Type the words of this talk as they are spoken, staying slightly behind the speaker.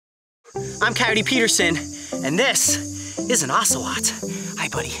I'm Coyote Peterson, and this is an ocelot. Hi,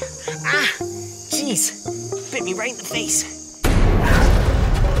 buddy. Ah, jeez, bit me right in the face.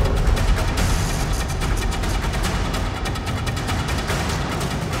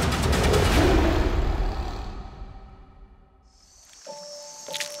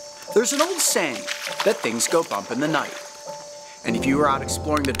 There's an old saying that things go bump in the night. And if you were out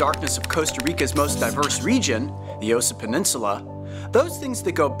exploring the darkness of Costa Rica's most diverse region, the Osa Peninsula, those things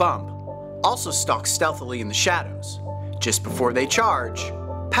that go bump also stalk stealthily in the shadows, just before they charge,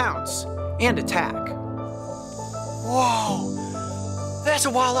 pounce, and attack. Whoa, that's a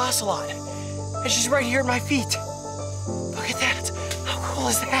wild ocelot, and she's right here at my feet. Look at that, how cool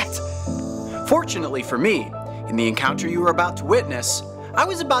is that? Fortunately for me, in the encounter you were about to witness, I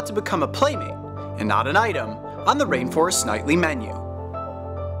was about to become a playmate, and not an item, on the Rainforest Nightly menu.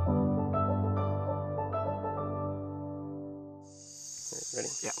 Ready?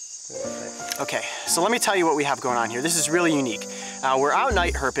 Yeah. Okay, so let me tell you what we have going on here. This is really unique. We're out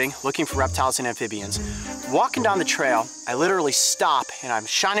night herping, looking for reptiles and amphibians. Walking down the trail, I literally stop and I'm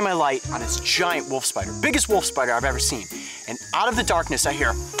shining my light on this giant wolf spider, biggest wolf spider I've ever seen. And out of the darkness I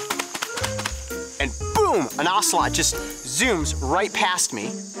hear, and boom, an ocelot just zooms right past me.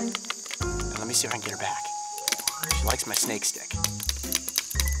 And let me see if I can get her back. She likes my snake stick.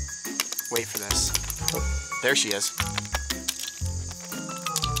 Wait for this. Oh, there she is.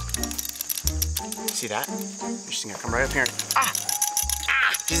 See that? She's gonna come right up here. Ah!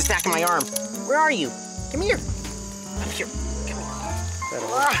 Ah! She's attacking my arm. Where are you? Come here. Up here. Come here.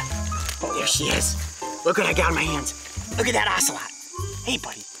 Ah! Oh, there she is. Look what I got in my hands. Look at that ocelot. Hey,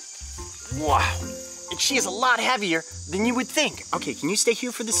 buddy. Wow. And she is a lot heavier than you would think. Okay, can you stay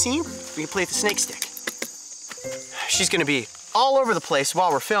here for the scene? We can play with the snake stick. She's gonna be all over the place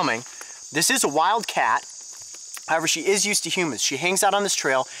while we're filming. This is a wild cat. However, she is used to humans. She hangs out on this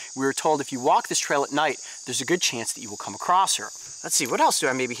trail. We were told if you walk this trail at night, there's a good chance that you will come across her. Let's see, what else do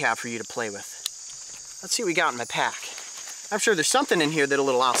I maybe have for you to play with? Let's see what we got in my pack. I'm sure there's something in here that a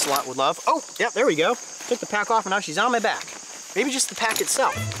little ocelot would love. Oh, yeah, there we go. Took the pack off and now she's on my back. Maybe just the pack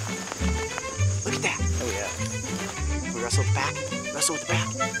itself. Look at that. Oh yeah. Can we wrestle with the back? Wrestle with the back?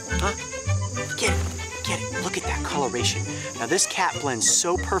 Huh? Get it. Get it. Look at that coloration. Now this cat blends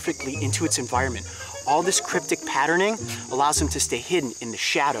so perfectly into its environment. All this cryptic patterning allows them to stay hidden in the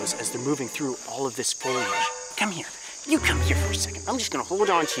shadows as they're moving through all of this foliage. Come here. You come here for a second. I'm just gonna hold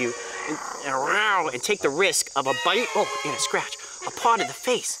on to you and take the risk of a bite. Oh, and a scratch. A paw to the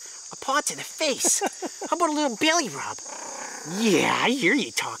face. A paw to the face. How about a little belly rub? Yeah, I hear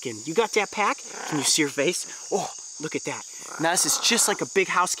you talking. You got that pack? Can you see her face? Oh, look at that. Now this is just like a big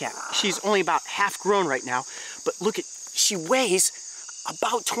house cat. She's only about half grown right now, but look at, she weighs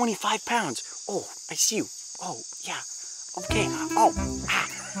about 25 pounds. Oh, I see you. Oh, yeah. Okay. Oh, ah,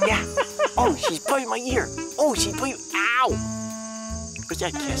 yeah. Oh, she's biting my ear. Oh, she's biting. Ow. Was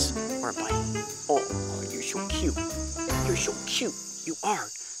that a kiss or a bite? Oh, you're so cute. You're so cute. You are.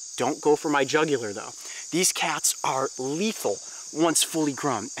 Don't go for my jugular, though. These cats are lethal once fully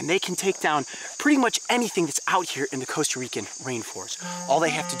grown, and they can take down pretty much anything that's out here in the Costa Rican rainforest. All they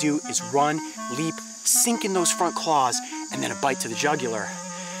have to do is run, leap, sink in those front claws, and then a bite to the jugular.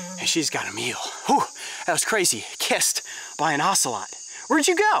 And she's got a meal. Whew, that was crazy. Kissed by an ocelot. Where'd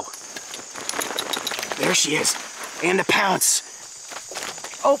you go? There she is. And the pounce.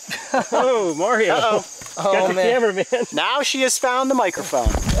 Oh. Oh, Mario. Uh-oh. Got the camera, man. Now she has found the microphone.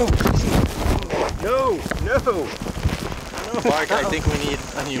 Oh. No, no. Mark, I think we need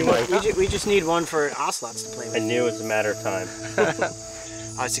a new mic. We just need one for ocelots to play with. I knew it was a matter of time.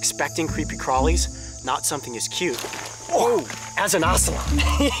 I was expecting creepy crawlies, not something as cute. Oh, as an ocelot.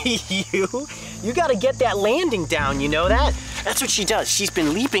 you gotta get that landing down, you know that? That's what she does. She's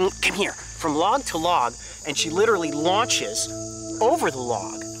been leaping, come here, from log to log, and she literally launches over the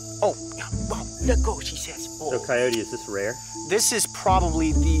log. Oh, well, let go, she says. Oh. So Coyote, is this rare? This is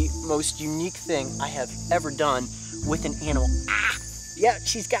probably the most unique thing I have ever done with an animal. Ah, yeah,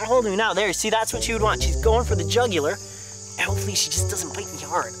 she's got hold of me now. There, see, that's what she would want. She's going for the jugular, and hopefully she just doesn't bite me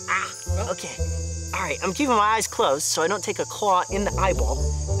hard. Ah, okay. All right, I'm keeping my eyes closed so I don't take a claw in the eyeball.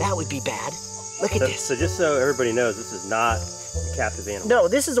 That would be bad. Look at this. So just so everybody knows, this is not a captive animal. No,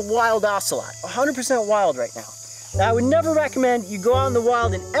 this is a wild ocelot, 100% wild right now. Now, I would never recommend you go out in the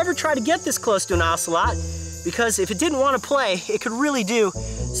wild and ever try to get this close to an ocelot, because if it didn't want to play, it could really do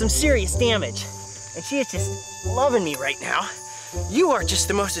some serious damage. And she is just loving me right now. You are just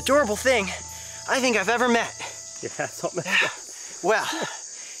the most adorable thing I think I've ever met. Your hat's all messed up. Well,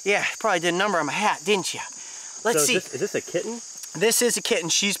 yeah, probably did a number on my hat, didn't you? Let's see. Is this a kitten? This is a kitten.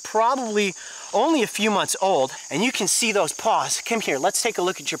 She's probably only a few months old, and you can see those paws. Come here, let's take a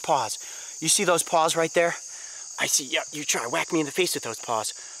look at your paws. You see those paws right there? I see, yeah, you try to whack me in the face with those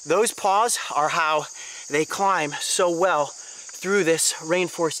paws. Those paws are how they climb so well through this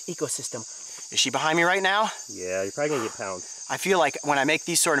rainforest ecosystem. Is she behind me right now? Yeah, you're probably gonna get pounced. I feel like when I make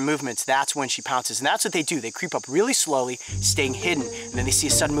these sort of movements, that's when she pounces. And that's what they do. They creep up really slowly, staying hidden. And then they see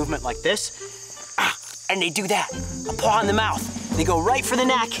a sudden movement like this, and they do that. A paw in the mouth. They go right for the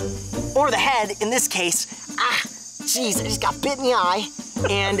neck, or the head in this case. Jeez, I just got bit in the eye.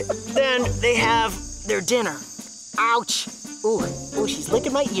 And then they have their dinner. Ouch. Ooh, she's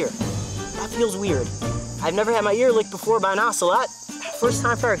licking my ear. That feels weird. I've never had my ear licked before by an ocelot. First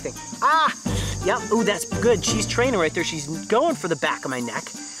time for everything. Yep, ooh, that's good. She's training right there. She's going for the back of my neck.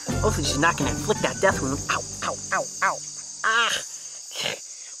 Hopefully she's not gonna inflict that death wound. Ow, ow, ow, ow.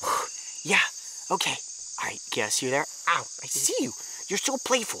 Yeah, okay. All right, guess you there. Ow, I see you. You're so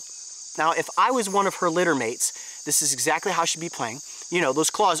playful. Now, if I was one of her litter mates, this is exactly how she'd be playing. You know, those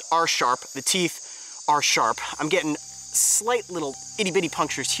claws are sharp. The teeth are sharp. I'm getting slight little itty-bitty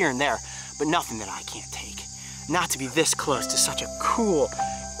punctures here and there, but nothing that I can't take. Not to be this close to such a cool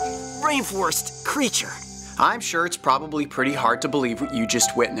rainforest creature. I'm sure it's probably pretty hard to believe what you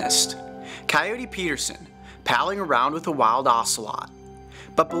just witnessed. Coyote Peterson, palling around with a wild ocelot.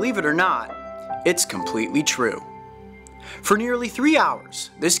 But believe it or not, it's completely true. For nearly 3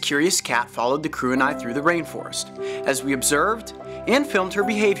 hours, this curious cat followed the crew and I through the rainforest, as we observed and filmed her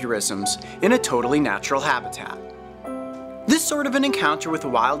behaviorisms in a totally natural habitat. This sort of an encounter with a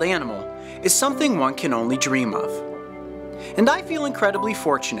wild animal is something one can only dream of. And I feel incredibly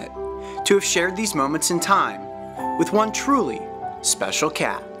fortunate to have shared these moments in time with one truly special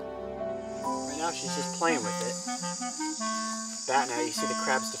cat. Right now she's just playing with it. Bat now, you see the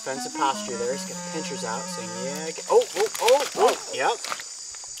crab's defensive posture there. He's got the pinchers out saying, yeah, yep.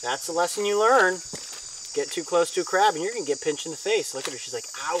 That's the lesson you learn. Get too close to a crab and you're gonna get pinched in the face. Look at her, she's like,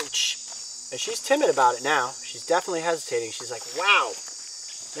 ouch. And she's timid about it now. She's definitely hesitating. She's like, wow,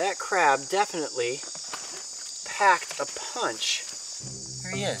 that crab definitely packed a punch.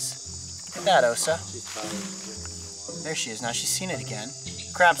 There he is. Look at that, Osa. There she is. Now she's seen it again.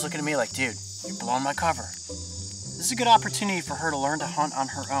 The crab's looking at me like, dude, you're blowing my cover. This is a good opportunity for her to learn to hunt on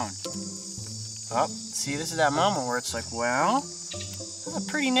her own. Oh, see, this is that moment where it's like, well, that's a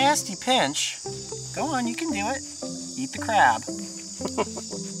pretty nasty pinch. Go on, you can do it. Eat the crab.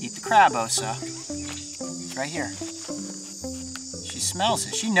 Eat the crab, Osa. It's right here. She smells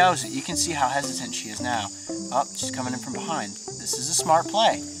it. She knows it. You can see how hesitant she is now. Oh, she's coming in from behind. This is a smart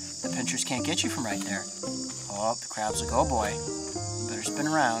play. The pinchers can't get you from right there. Oh, the crab's like, oh boy. Better spin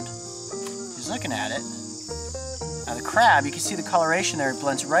around. He's looking at it. Now the crab, you can see the coloration there. It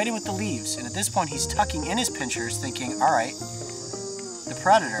blends right in with the leaves. And at this point, he's tucking in his pinchers, thinking, all right, the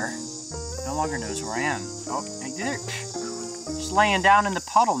predator no longer knows where I am. Oh, hey, there. He's laying down in the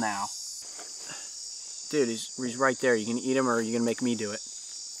puddle now. Dude, he's right there. You gonna eat him or are you gonna make me do it?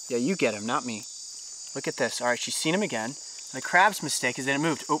 Yeah, you get him, not me. Look at this. All right, she's seen him again. The crab's mistake is that it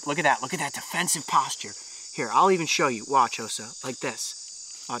moved. Oh, look at that. Look at that defensive posture. Here, I'll even show you. Watch, Osa. Like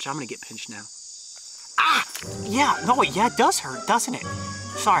this. Watch, I'm gonna get pinched now. Yeah, no, yeah, it does hurt, doesn't it?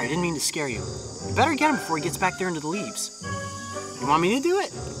 Sorry, I didn't mean to scare you. You better get him before he gets back there into the leaves. You want me to do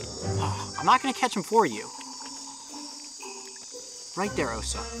it? Oh, I'm not gonna catch him for you. Right there,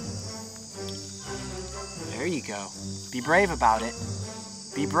 Osa. There you go. Be brave about it.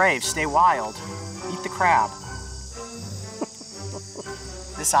 Be brave, stay wild. Eat the crab.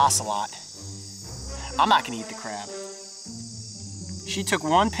 This ocelot. I'm not gonna eat the crab. She took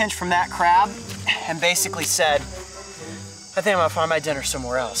one pinch from that crab and basically said, I think I'm gonna find my dinner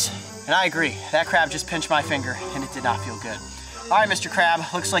somewhere else. And I agree, that crab just pinched my finger and it did not feel good. All right, Mr. Crab,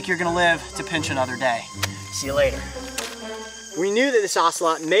 looks like you're gonna live to pinch another day. See you later. We knew that this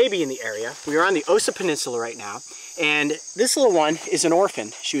ocelot may be in the area. We are on the Osa Peninsula right now, and this little one is an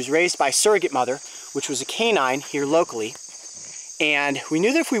orphan. She was raised by a surrogate mother, which was a canine here locally, and we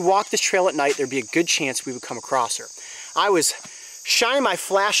knew that if we walked this trail at night, there'd be a good chance we would come across her. I was shining my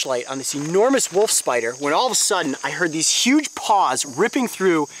flashlight on this enormous wolf spider when all of a sudden I heard these huge paws ripping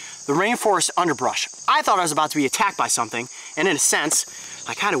through the rainforest underbrush. I thought I was about to be attacked by something, and in a sense,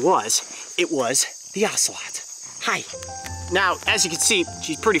 I kind of was. It was the ocelot. Hi. Now, as you can see,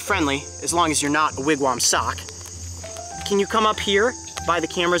 she's pretty friendly, as long as you're not a wigwam sock. Can you come up here by the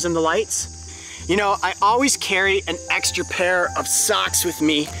cameras and the lights? You know, I always carry an extra pair of socks with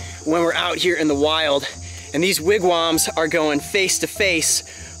me when we're out here in the wild, and these wigwams are going face to face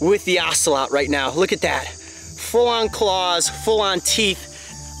with the ocelot right now. Look at that. Full on claws, full on teeth.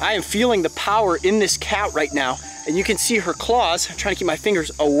 I am feeling the power in this cat right now. and you can see her claws. I'm trying to keep my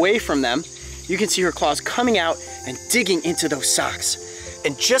fingers away from them. You can see her claws coming out and digging into those socks.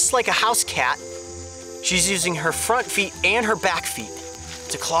 And just like a house cat, she's using her front feet and her back feet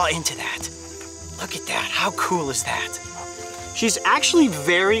to claw into that. Look at that, how cool is that? She's actually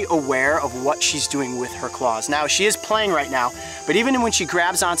very aware of what she's doing with her claws. Now, she is playing right now, but even when she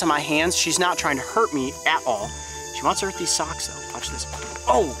grabs onto my hands, she's not trying to hurt me at all. She wants to hurt these socks though. Watch this.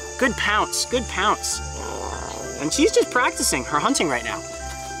 Oh, good pounce, good pounce. And she's just practicing her hunting right now.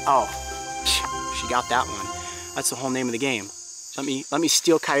 Oh, she got that one. That's the whole name of the game. Let me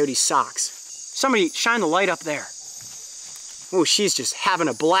steal Coyote's socks. Somebody shine the light up there. Oh, she's just having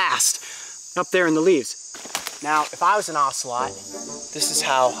a blast up there in the leaves. Now, if I was an ocelot, this is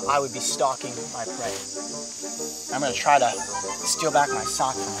how I would be stalking my prey. I'm gonna try to steal back my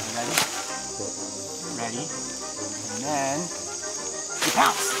sock from her. Ready? Ready? And then, you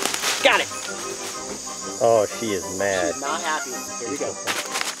pounce. Got it. Oh, she is mad. She's not happy. Here we go.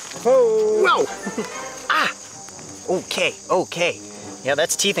 Whoa! Ah! Okay, okay. Yeah,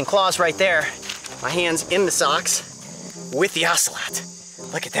 that's teeth and claws right there. My hand's in the socks with the ocelot.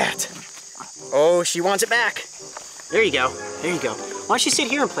 Look at that. Oh, she wants it back. There you go, there you go. Why don't you sit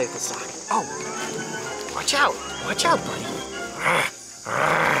here and play with the sock? Oh, watch out, buddy.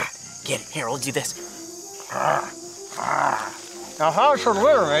 Get it, here, we'll do this. Now how to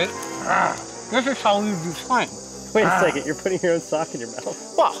alliterate, this is how we be playing. Wait a second, you're putting your own sock in your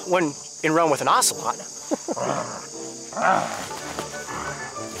mouth? Well, when in Rome with an ocelot.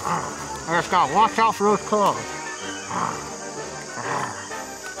 I just gotta watch out for those claws.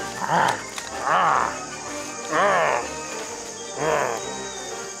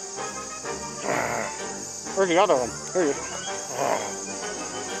 Where's the other one? Here he is.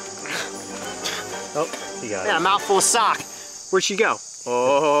 Oh, she got it. Yeah, a mouthful of sock. Where'd she go?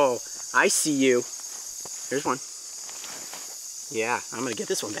 Oh, I see you. Here's one. Yeah, I'm gonna get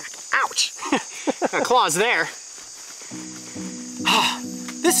this one back. Ouch! Got claws there.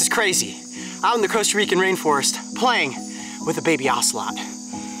 This is crazy. Out in the Costa Rican rainforest, playing with a baby ocelot.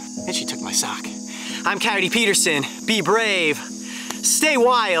 And she took my sock. I'm Coyote Peterson. Be brave. Stay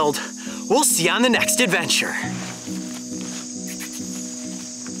wild. We'll see you on the next adventure. You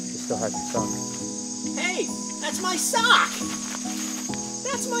still have your sock. Hey, that's my sock.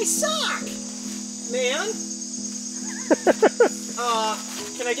 That's my sock, man.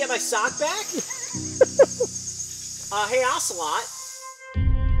 Can I get my sock back? Hey, ocelot.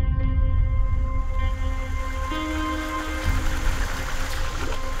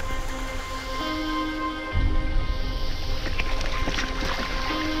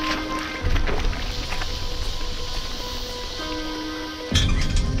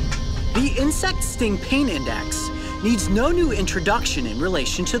 The Insect Sting Pain Index needs no new introduction in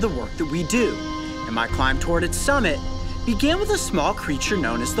relation to the work that we do, and my climb toward its summit began with a small creature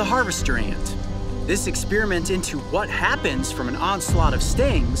known as the harvester ant. This experiment into what happens from an onslaught of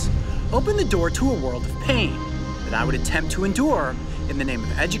stings opened the door to a world of pain that I would attempt to endure in the name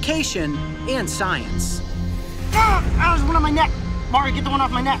of education and science. Ah! That was one on my neck! Mario, get the one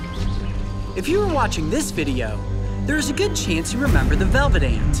off my neck! If you were watching this video, there is a good chance you remember the velvet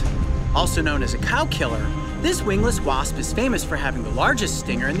ant. Also known as a cow killer, this wingless wasp is famous for having the largest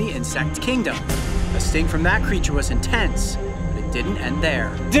stinger in the insect kingdom. A sting from that creature was intense, but it didn't end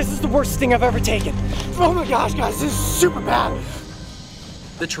there. This is the worst sting I've ever taken. Oh my gosh, guys, this is super bad.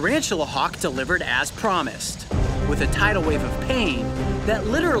 The tarantula hawk delivered as promised, with a tidal wave of pain that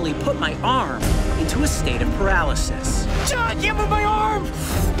literally put my arm into a state of paralysis. I can't move my arm!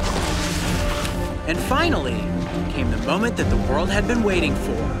 And finally, came the moment that the world had been waiting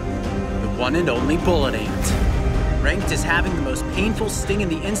for. The one and only bullet ant. Ranked as having the most painful sting in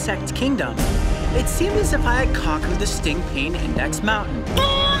the insect kingdom, it seemed as if I had conquered the Sting Pain Index mountain.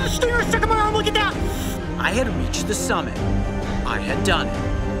 Oh, the stinger's stuck in my arm, look at that! I had reached the summit. I had done it.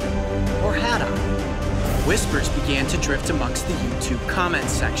 Or had I? Whispers began to drift amongst the YouTube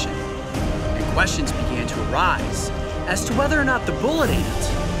comments section, and questions began to arise as to whether or not the bullet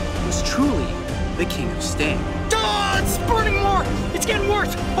ant was truly the king of sting. Oh, it's burning more! It's getting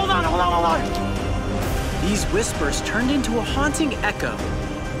worse! Hold on, hold on, hold on! These whispers turned into a haunting echo.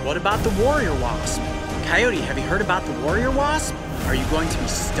 What about the warrior wasp? Coyote, have you heard about the warrior wasp? Are you going to be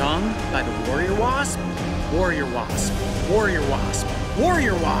stung by the warrior wasp? Warrior wasp, warrior wasp,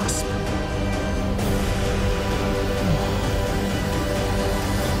 warrior wasp!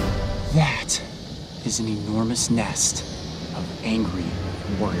 That is an enormous nest of angry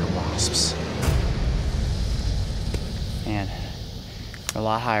warrior wasps. Man, we're a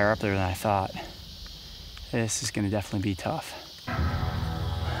lot higher up there than I thought. This is gonna definitely be tough.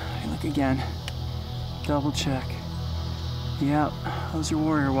 Hey, look again. Double check. Yep, those are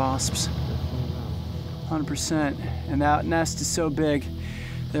warrior wasps. 100%. And that nest is so big,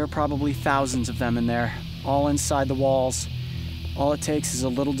 there are probably thousands of them in there, all inside the walls. All it takes is a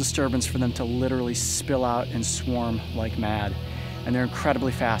little disturbance for them to literally spill out and swarm like mad. And they're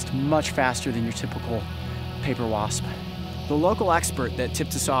incredibly fast, much faster than your typical paper wasp. The local expert that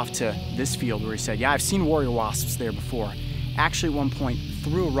tipped us off to this field where he said, yeah, I've seen warrior wasps there before, actually at one point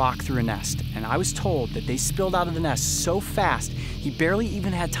threw a rock through a nest. And I was told that they spilled out of the nest so fast, he barely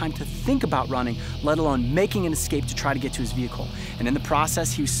even had time to think about running, let alone making an escape to try to get to his vehicle. And in the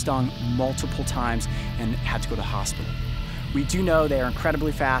process, he was stung multiple times and had to go to the hospital. We do know they are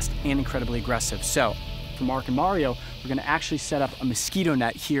incredibly fast and incredibly aggressive. So for Mark and Mario, we're gonna actually set up a mosquito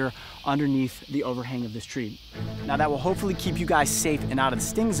net here underneath the overhang of this tree. Now that will hopefully keep you guys safe and out of the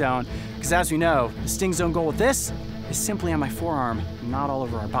sting zone, because as we know, the sting zone goal with this is simply on my forearm, not all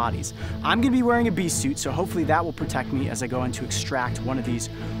over our bodies. I'm gonna be wearing a bee suit, so hopefully that will protect me as I go in to extract one of these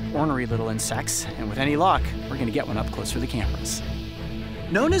ornery little insects. And with any luck, we're gonna get one up close for the cameras.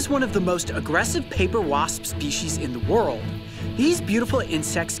 Known as one of the most aggressive paper wasp species in the world, these beautiful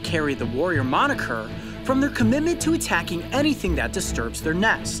insects carry the warrior moniker from their commitment to attacking anything that disturbs their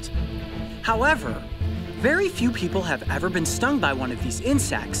nest. However, very few people have ever been stung by one of these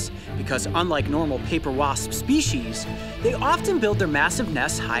insects because unlike normal paper wasp species, they often build their massive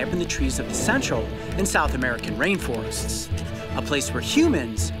nests high up in the trees of the Central and South American rainforests, a place where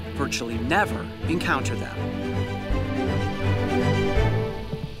humans virtually never encounter them.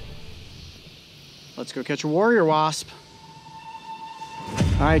 Let's go catch a warrior wasp.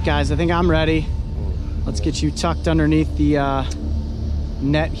 All right, guys, I think I'm ready. Let's get you tucked underneath the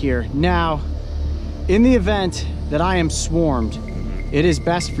net here. Now, in the event that I am swarmed, it is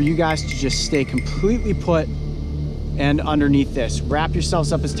best for you guys to just stay completely put and underneath this. Wrap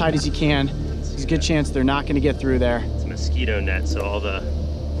yourselves up as tight as you can. There's a good chance they're not gonna get through there. It's a mosquito net, so all the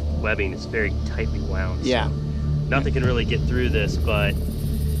webbing is very tightly wound. Yeah. So nothing can really get through this, but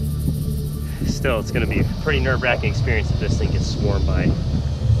still, it's gonna be a pretty nerve-wracking experience if this thing gets swarmed by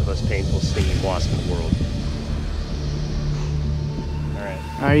the most painful stinging wasp in the world. All right.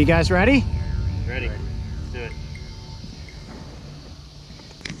 Are you guys ready? Ready? Let's do it.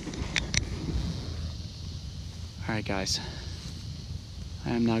 All right, guys. I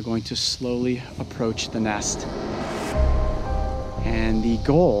am now going to slowly approach the nest. And the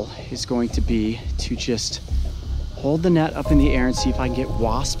goal is going to be to just hold the net up in the air and see if I can get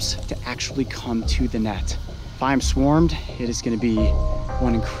wasps to actually come to the net. If I'm swarmed, it is going to be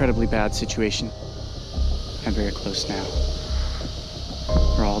one incredibly bad situation. I'm very close now.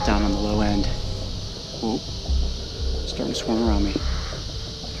 We're all down on the low end. Whoa, starting to swarm around me.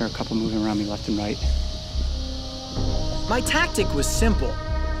 There are a couple moving around me left and right. My tactic was simple.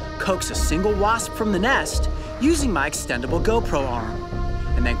 Coax a single wasp from the nest using my extendable GoPro arm,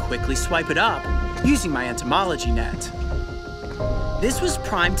 and then quickly swipe it up using my entomology net. This was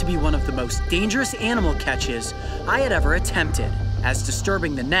primed to be one of the most dangerous animal catches I had ever attempted, as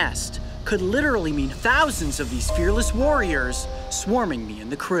disturbing the nest could literally mean thousands of these fearless warriors swarming me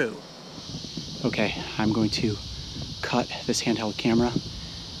and the crew. Okay, I'm going to cut this handheld camera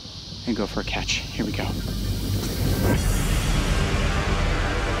and go for a catch. Here we go.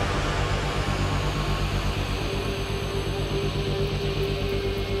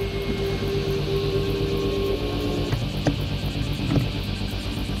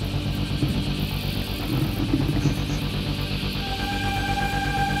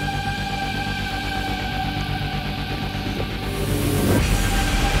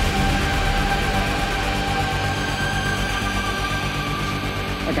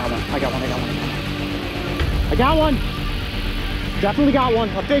 I got one. Definitely got one.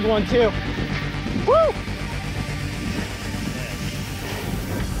 A big one too. Woo!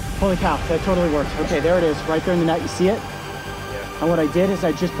 Holy cow, that totally worked. Okay, there it is, right there in the net. You see it? Yeah. And what I did is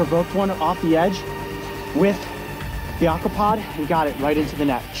I just provoked one off the edge with the aquapod and got it right into the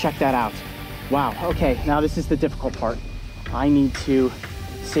net. Check that out. Wow, okay, now this is the difficult part. I need to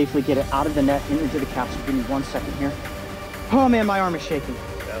safely get it out of the net and into the capsule. Give me 1 second here. Oh man, my arm is shaking.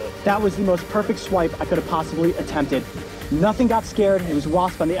 That was the most perfect swipe I could have possibly attempted. Nothing got scared. It was a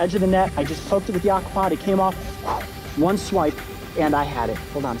wasp on the edge of the net. I just poked it with the aquapod. It came off. One swipe, and I had it.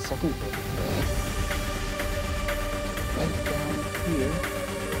 Hold on a second. Right down here.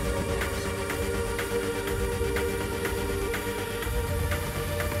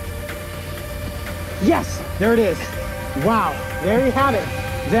 Yes, there it is. Wow, there you have it.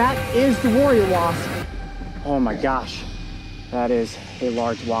 That is the warrior wasp. Oh my gosh. That is a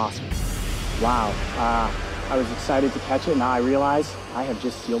large wasp. Wow, I was excited to catch it. Now I realize I have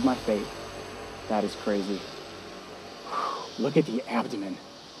just sealed my fate. That is crazy. Look at the abdomen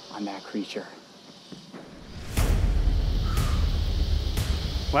on that creature.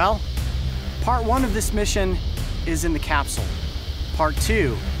 Well, part 1 of this mission is in the capsule. Part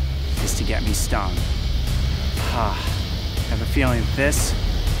 2 is to get me stung. I have a feeling this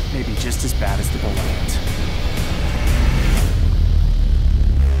may be just as bad as the bullet ant.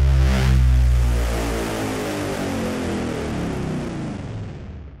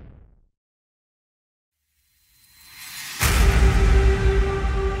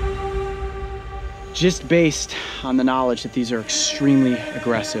 Just based on the knowledge that these are extremely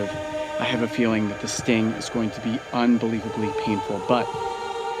aggressive, I have a feeling that the sting is going to be unbelievably painful, but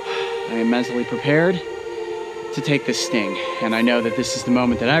I am mentally prepared to take this sting, and I know that this is the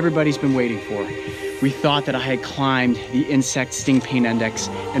moment that everybody's been waiting for. We thought that I had climbed the insect sting pain index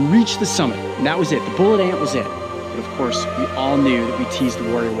and reached the summit, and that was it. The bullet ant was it. But of course, we all knew that we teased the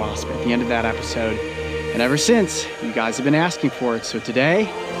warrior wasp at the end of that episode, and ever since, you guys have been asking for it. So today,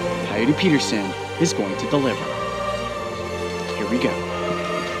 Coyote Peterson is going to deliver. Here we go.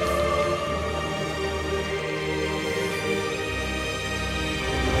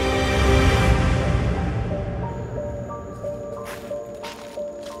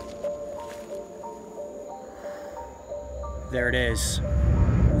 There it is.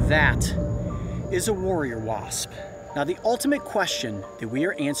 That is a warrior wasp. Now, the ultimate question that we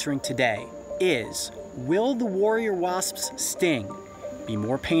are answering today is, will the warrior wasp's sting be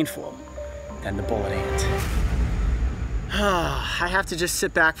more painful than the bullet ant? I have to just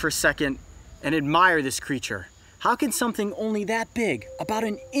sit back for a second and admire this creature. How can something only that big, about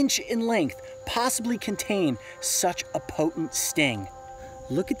an inch in length, possibly contain such a potent sting?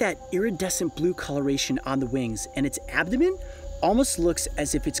 Look at that iridescent blue coloration on the wings, and its abdomen almost looks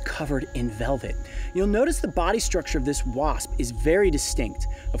as if it's covered in velvet. You'll notice the body structure of this wasp is very distinct.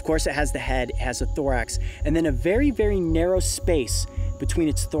 Of course, it has the head, it has a thorax, and then a very, very narrow space between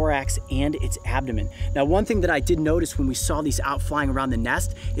its thorax and its abdomen. Now, one thing that I did notice when we saw these out flying around the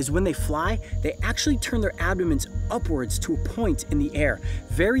nest is when they fly, they actually turn their abdomens upwards to a point in the air.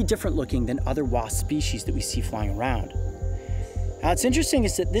 Very different looking than other wasp species that we see flying around. Now, what's interesting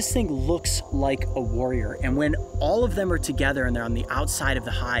is that this thing looks like a warrior, and when all of them are together and they're on the outside of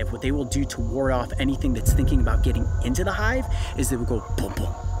the hive, what they will do to ward off anything that's thinking about getting into the hive is they will go boom,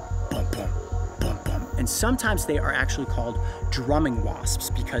 boom, boom, boom, boom, boom. And sometimes they are actually called drumming wasps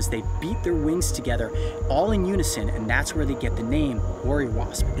because they beat their wings together all in unison, and that's where they get the name warrior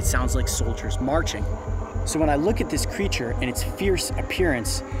wasp. It sounds like soldiers marching. So when I look at this creature and its fierce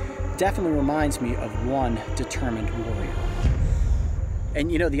appearance, it definitely reminds me of one determined warrior. And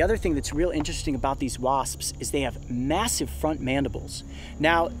you know, the other thing that's real interesting about these wasps is they have massive front mandibles.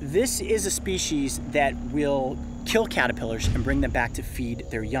 Now, this is a species that will kill caterpillars and bring them back to feed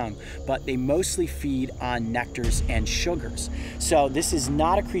their young, but they mostly feed on nectars and sugars. So this is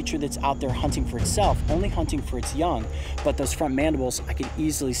not a creature that's out there hunting for itself, only hunting for its young, but those front mandibles I could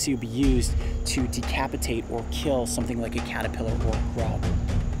easily see would be used to decapitate or kill something like a caterpillar or a grub.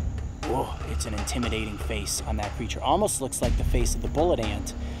 Whoa, it's an intimidating face on that creature. Almost looks like the face of the bullet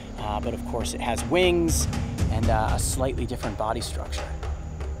ant, but of course it has wings and a slightly different body structure.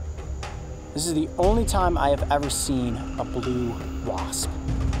 This is the only time I have ever seen a blue wasp.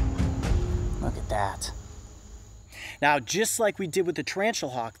 Look at that. Now, just like we did with the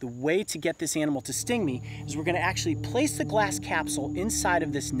tarantula hawk, the way to get this animal to sting me is we're gonna actually place the glass capsule inside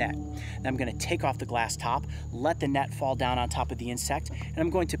of this net. Then I'm gonna take off the glass top, let the net fall down on top of the insect, and I'm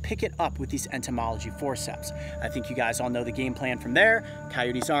going to pick it up with these entomology forceps. I think you guys all know the game plan from there.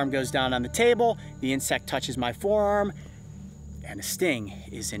 Coyote's arm goes down on the table, the insect touches my forearm, and a sting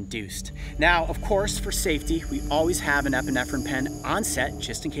is induced. Now, of course, for safety, we always have an epinephrine pen on set,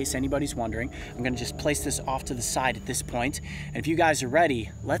 just in case anybody's wondering. I'm gonna just place this off to the side at this point. And if you guys are ready,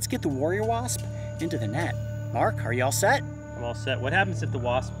 let's get the warrior wasp into the net. Mark, are you all set? I'm all set. What happens if the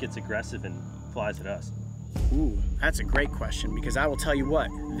wasp gets aggressive and flies at us? Ooh, that's a great question, because I will tell you what,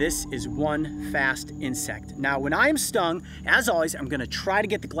 this is one fast insect. Now, when I am stung, as always, I'm gonna try to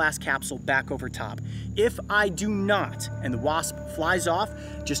get the glass capsule back over top. If I do not, and the wasp flies off,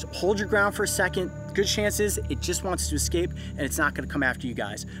 just hold your ground for a second. Good chances it just wants to escape, and it's not gonna come after you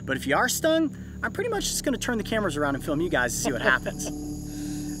guys. But if you are stung, I'm pretty much just gonna turn the cameras around and film you guys to see what happens.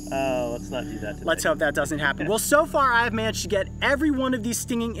 Let's not do that today. Let's hope that doesn't happen. Well, so far I have managed to get every one of these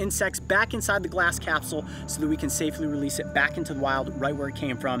stinging insects back inside the glass capsule so that we can safely release it back into the wild right where it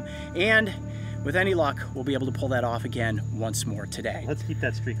came from. And with any luck, we'll be able to pull that off again once more today. Let's keep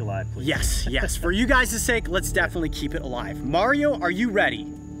that streak alive, please. Yes, yes. For you guys' sake, let's definitely keep it alive. Mario, are you ready?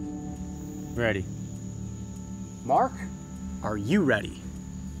 Ready. Mark, are you ready?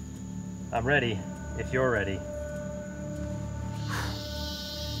 I'm ready, if you're ready.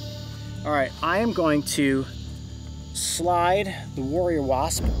 All right, I am going to slide the warrior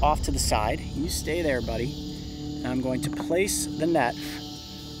wasp off to the side. You stay there, buddy. And I'm going to place the net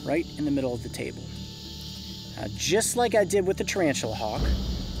right in the middle of the table. Just like I did with the tarantula hawk,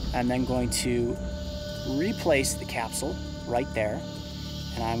 I'm then going to replace the capsule right there,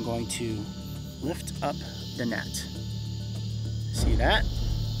 and I'm going to lift up the net. See that?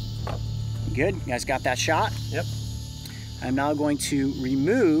 Good, you guys got that shot? Yep. I'm now going to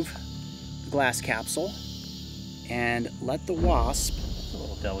remove the glass capsule and let the wasp... It's a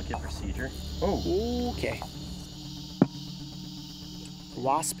little delicate procedure. Oh, okay. The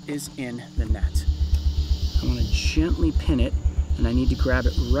wasp is in the net. I'm going to gently pin it, and I need to grab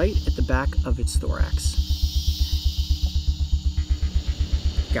it right at the back of its thorax.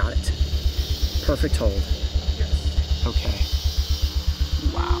 Got it. Perfect hold. Yes. Okay.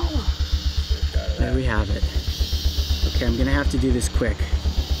 Wow. There we have it. Okay, I'm going to have to do this quick,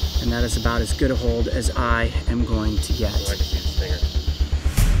 and that is about as good a hold as I am going to get. Oh, I can see the stinger.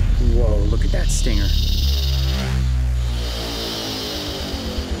 Whoa, look at that stinger.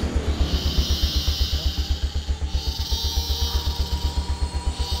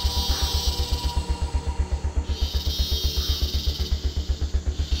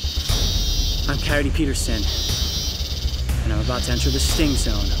 I'm Coyote Peterson, and I'm about to enter the sting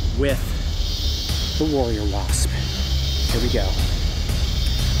zone with the warrior wasp. Here we go.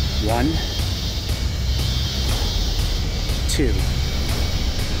 1, 2.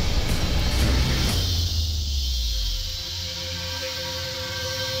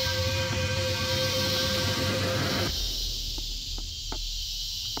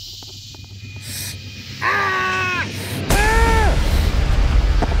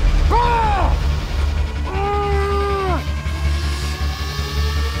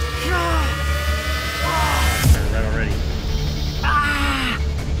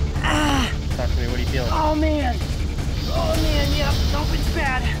 Oh man, yep, nope, it's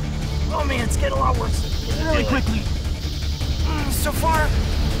bad. Oh man, it's getting a lot worse really quickly. So far,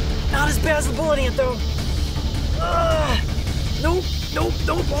 not as bad as the bullet ant though. Nope,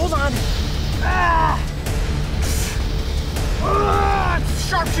 hold on.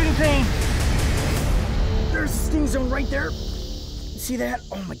 Sharp shooting pain. There's the sting zone right there. See that?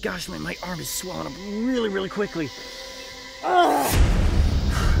 Oh my gosh, my arm is swelling up really quickly.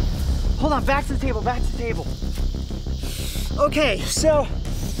 Hold on, back to the table, Okay, so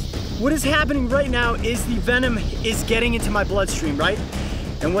what is happening right now is the venom is getting into my bloodstream, right?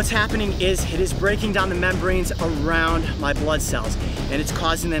 And what's happening is it is breaking down the membranes around my blood cells, and it's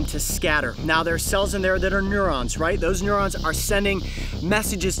causing them to scatter. Now there are cells in there that are neurons, right? Those neurons are sending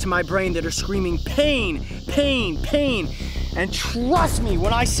messages to my brain that are screaming pain, pain, pain. And trust me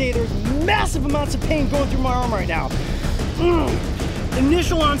when I say there's massive amounts of pain going through my arm right now.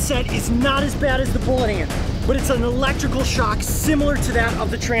 Initial onset is not as bad as the bullet ant, but it's an electrical shock similar to that of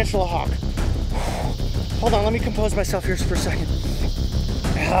the tarantula hawk. Hold on, let me compose myself here for a second.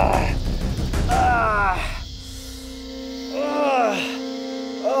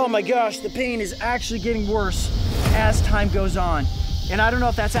 Oh my gosh, the pain is actually getting worse as time goes on. And I don't know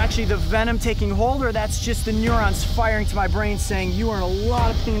if that's actually the venom taking hold or that's just the neurons firing to my brain saying, you are in a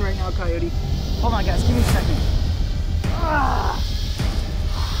lot of pain right now, Coyote. Hold on guys, give me a second.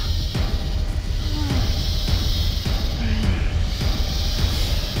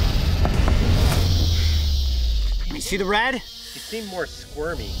 See the red? You seem more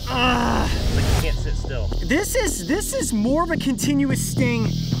squirmy. Like you can't sit still. This is more of a continuous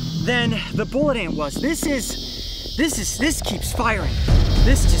sting than the bullet ant was. This keeps firing.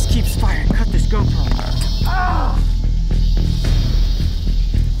 This just keeps firing. Cut this GoPro.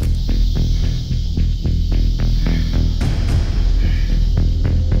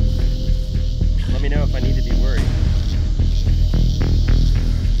 Let me know if I need to be worried.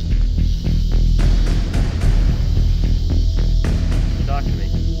 Talk to me.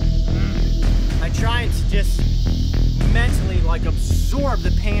 I'm trying to just mentally like absorb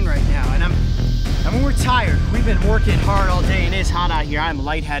the pain right now, and I mean we're tired. We've been working hard all day, and it's hot out here. I'm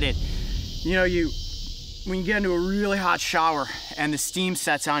lightheaded. You know, when you get into a really hot shower and the steam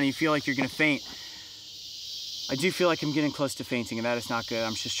sets on, you feel like you're gonna faint. I do feel like I'm getting close to fainting, and that is not good.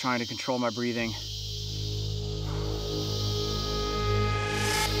 I'm just trying to control my breathing.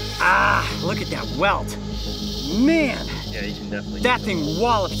 Look at that welt. Man. Yeah, you can definitely. That thing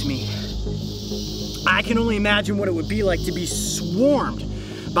walloped me. I can only imagine what it would be like to be swarmed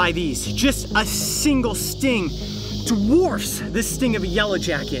by these. Just a single sting dwarfs the sting of a yellow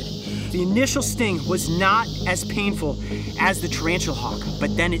jacket. The initial sting was not as painful as the tarantula hawk,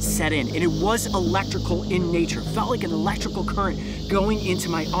 but then it set in, and it was electrical in nature. It felt like an electrical current going into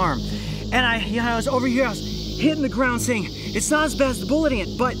my arm. And I was over here, I was hitting the ground saying, it's not as bad as the bullet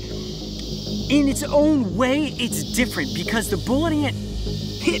ant, but in its own way, it's different because the bullet ant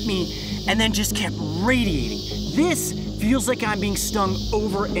hit me and then just kept radiating. This feels like I'm being stung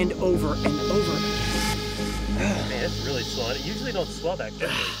over and over and over. Man, it's really swelling. It usually don't swell that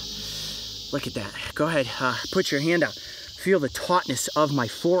quickly. Look at that. Go ahead, put your hand out. Feel the tautness of my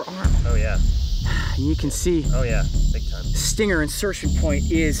forearm. Oh yeah. And you can see. Oh yeah, big time. Stinger insertion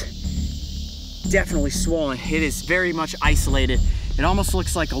point is definitely swollen. It is very much isolated. It almost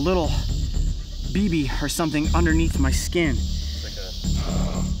looks like a little BB or something underneath my skin. It's like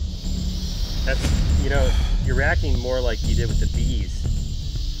that's, you know, you're reacting more like you did with the bees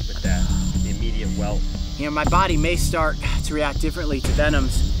with that, the immediate welt. You know, my body may start to react differently to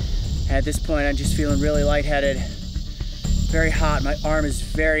venoms. At this point, I'm just feeling really lightheaded, very hot. My arm is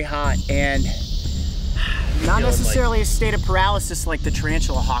very hot, and not necessarily like a state of paralysis like the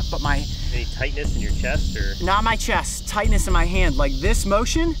tarantula hawk, but any tightness in your chest or? Not my chest, tightness in my hand. Like this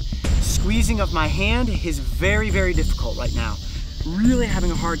motion, squeezing of my hand is very, very difficult right now. Really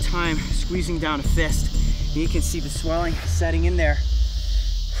having a hard time squeezing down a fist. You can see the swelling setting in there.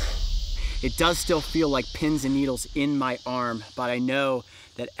 It does still feel like pins and needles in my arm, but I know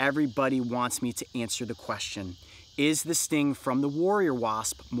that everybody wants me to answer the question, is the sting from the warrior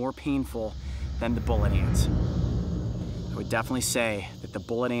wasp more painful than the bullet ant? I would definitely say that the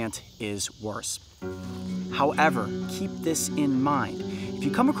bullet ant is worse. However, keep this in mind. If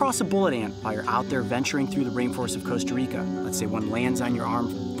you come across a bullet ant while you're out there venturing through the rainforest of Costa Rica, let's say one lands on your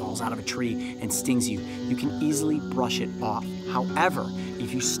arm, falls out of a tree, and stings you, you can easily brush it off. However,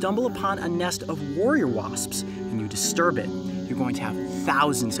 if you stumble upon a nest of warrior wasps and you disturb it, you're going to have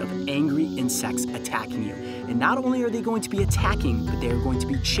thousands of angry insects attacking you. And not only are they going to be attacking, but they are going to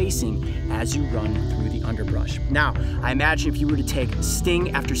be chasing as you run through the underbrush. Now, I imagine if you were to take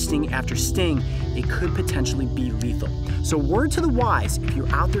sting after sting after sting, it could potentially be lethal. So word to the wise, if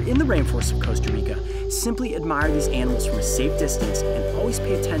you're out there in the rainforest of Costa Rica, simply admire these animals from a safe distance and always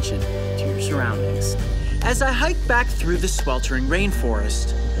pay attention to your surroundings. As I hiked back through the sweltering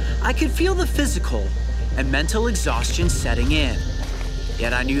rainforest, I could feel the physical and mental exhaustion setting in.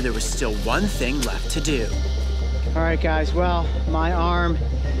 Yet I knew there was still one thing left to do. All right, guys, well, my arm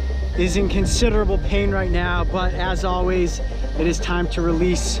is in considerable pain right now, but as always, it is time to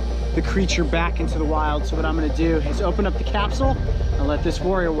release the creature back into the wild. So what I'm gonna do is open up the capsule and let this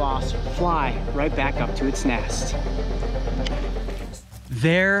warrior wasp fly right back up to its nest.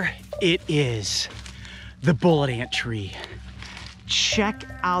 There it is, the bullet ant tree. Check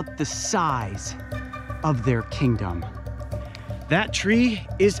out the size of their kingdom. That tree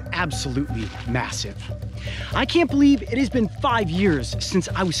is absolutely massive. I can't believe it has been 5 years since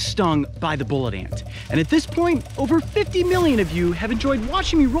I was stung by the bullet ant. And at this point, over 50 million of you have enjoyed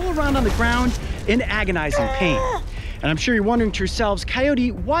watching me roll around on the ground in agonizing pain. And I'm sure you're wondering to yourselves,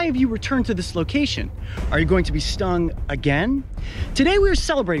 Coyote, why have you returned to this location? Are you going to be stung again? Today we are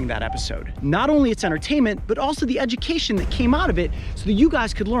celebrating that episode. Not only its entertainment, but also the education that came out of it so that you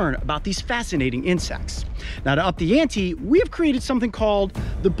guys could learn about these fascinating insects. Now to up the ante, we have created something called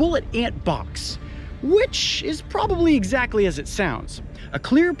the Bullet Ant Box, which is probably exactly as it sounds. A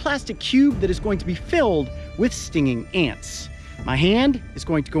clear plastic cube that is going to be filled with stinging ants. My hand is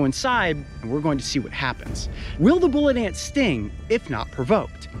going to go inside and we're going to see what happens. Will the bullet ant sting if not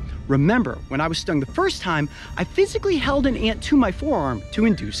provoked? Remember, when I was stung the first time, I physically held an ant to my forearm to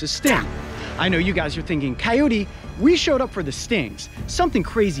induce a sting. I know you guys are thinking, Coyote, we showed up for the stings. Something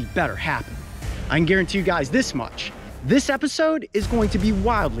crazy better happen. I can guarantee you guys this much. This episode is going to be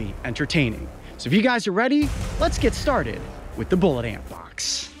wildly entertaining. So if you guys are ready, let's get started with the bullet ant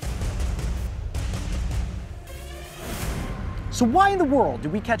box. So why in the world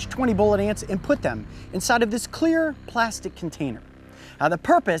did we catch 20 bullet ants and put them inside of this clear plastic container? Now the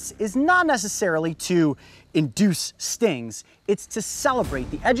purpose is not necessarily to induce stings, it's to celebrate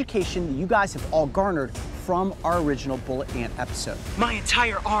the education that you guys have all garnered from our original bullet ant episode. My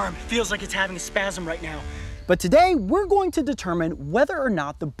entire arm feels like it's having a spasm right now. But today we're going to determine whether or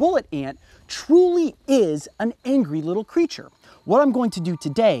not the bullet ant truly is an angry little creature. What I'm going to do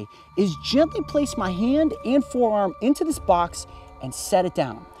today is gently place my hand and forearm into this box and set it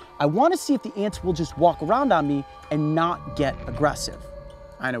down. I want to see if the ants will just walk around on me and not get aggressive.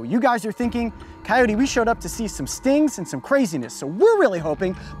 I know what you guys are thinking, Coyote, we showed up to see some stings and some craziness, so we're really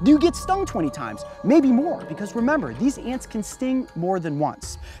hoping you get stung 20 times, maybe more, because remember, these ants can sting more than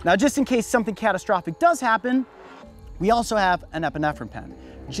once. Now, just in case something catastrophic does happen, We also have an epinephrine pen,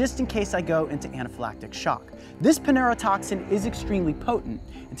 just in case I go into anaphylactic shock. This pnerotoxin is extremely potent,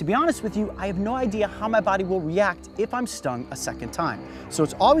 and to be honest with you, I have no idea how my body will react if I'm stung a second time. So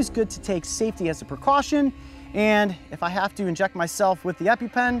it's always good to take safety as a precaution, and if I have to inject myself with the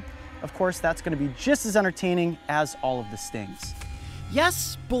EpiPen, of course, that's going to be just as entertaining as all of the stings.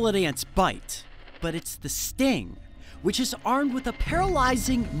 Yes, bullet ants bite, but it's the sting, which is armed with a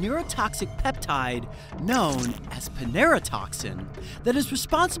paralyzing neurotoxic peptide known as pnerotoxin that is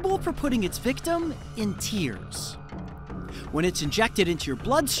responsible for putting its victim in tears. When it's injected into your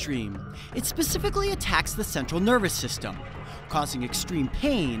bloodstream, it specifically attacks the central nervous system, causing extreme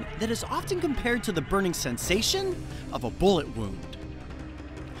pain that is often compared to the burning sensation of a bullet wound.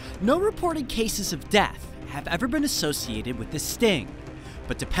 No reported cases of death have ever been associated with this sting,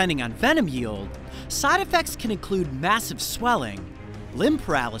 but depending on venom yield, side effects can include massive swelling, limb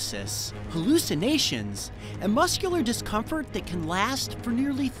paralysis, hallucinations, and muscular discomfort that can last for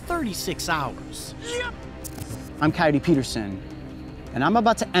nearly 36 hours. Yep. I'm Coyote Peterson, and I'm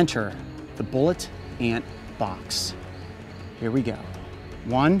about to enter the bullet ant box. Here we go.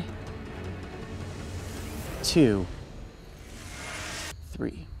 1, 2,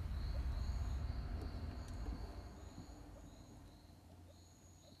 3.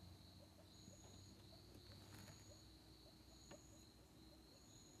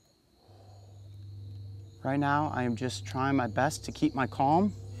 Right now, I am just trying my best to keep my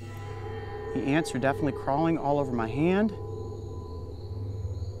calm. The ants are definitely crawling all over my hand.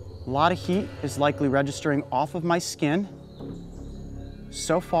 A lot of heat is likely registering off of my skin.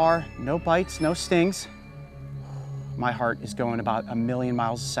 So far, no bites, no stings. My heart is going about 1,000,000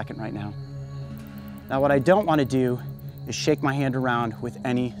 miles a second right now. Now, what I don't want to do is shake my hand around with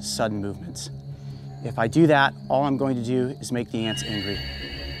any sudden movements. If I do that, all I'm going to do is make the ants angry.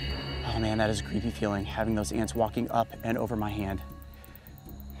 Oh man, that is a creepy feeling, having those ants walking up and over my hand.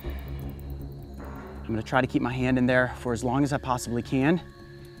 I'm gonna try to keep my hand in there for as long as I possibly can.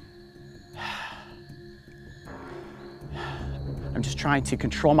 I'm just trying to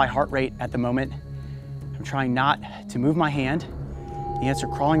control my heart rate at the moment. I'm trying not to move my hand. The ants are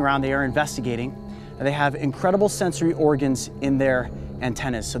crawling around, they are investigating. And they have incredible sensory organs in their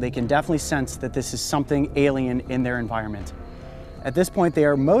antennas, so they can definitely sense that this is something alien in their environment. At this point, they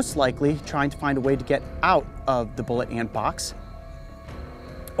are most likely trying to find a way to get out of the bullet ant box.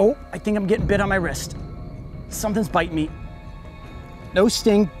 Oh, I think I'm getting bit on my wrist. Something's biting me. No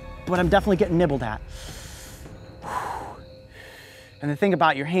sting, but I'm definitely getting nibbled at. And the thing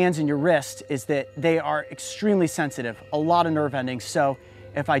about your hands and your wrist is that they are extremely sensitive, a lot of nerve endings. So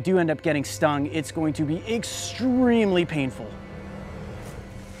if I do end up getting stung, it's going to be extremely painful.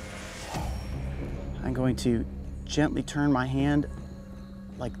 I'm going to gently turn my hand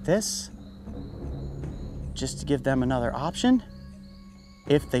like this, just to give them another option,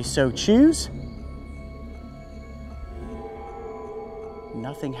 if they so choose.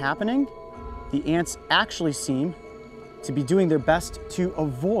 Nothing happening. The ants actually seem to be doing their best to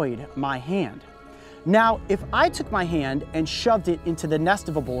avoid my hand. Now, if I took my hand and shoved it into the nest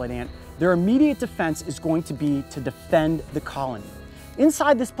of a bullet ant, their immediate defense is going to be to defend the colony.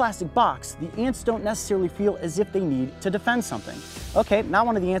 Inside this plastic box, the ants don't necessarily feel as if they need to defend something. Okay, now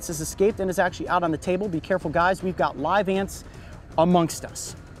one of the ants has escaped and is actually out on the table. Be careful, guys. We've got live ants amongst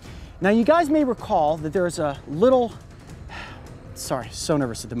us. Now, you guys may recall that there's a little, sorry, so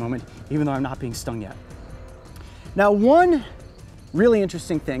nervous at the moment, even though I'm not being stung yet. Now, one really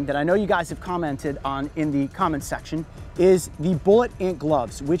interesting thing that I know you guys have commented on in the comments section is the bullet ant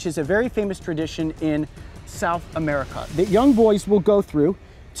gloves, which is a very famous tradition in South America that young boys will go through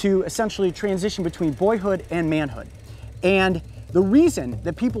to essentially transition between boyhood and manhood. And the reason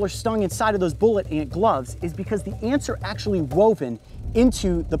that people are stung inside of those bullet ant gloves is because the ants are actually woven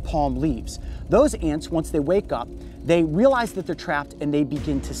into the palm leaves. Those ants, once they wake up, they realize that they're trapped and they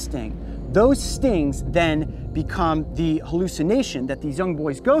begin to sting. Those stings then become the hallucination that these young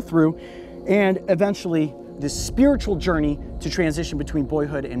boys go through, and eventually this spiritual journey to transition between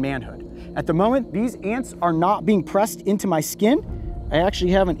boyhood and manhood. At the moment, these ants are not being pressed into my skin. I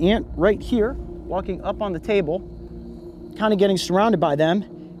actually have an ant right here walking up on the table, kind of getting surrounded by them.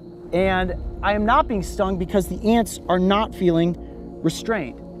 And I am not being stung because the ants are not feeling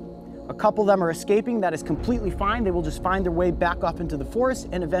restrained. A couple of them are escaping. That is completely fine. They will just find their way back up into the forest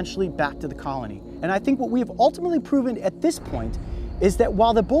and eventually back to the colony. And I think what we have ultimately proven at this point is that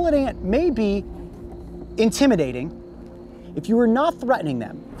while the bullet ant may be intimidating, if you are not threatening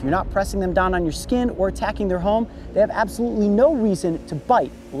them, if you're not pressing them down on your skin or attacking their home, they have absolutely no reason to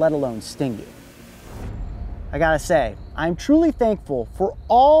bite, let alone sting you. I gotta say, I'm truly thankful for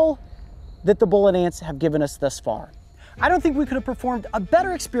all that the bullet ants have given us thus far. I don't think we could have performed a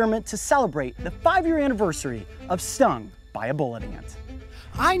better experiment to celebrate the 5-year anniversary of Stung by a Bullet Ant.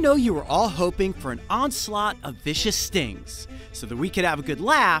 I know you were all hoping for an onslaught of vicious stings, so that we could have a good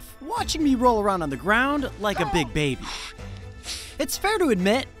laugh watching me roll around on the ground like a big baby. It's fair to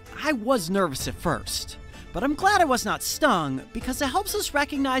admit, I was nervous at first, but I'm glad I was not stung because it helps us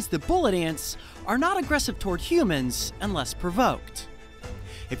recognize that bullet ants are not aggressive toward humans unless provoked.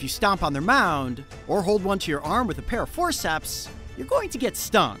 If you stomp on their mound or hold one to your arm with a pair of forceps, you're going to get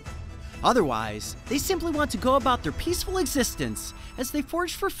stung. Otherwise, they simply want to go about their peaceful existence as they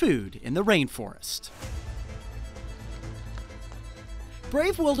forage for food in the rainforest.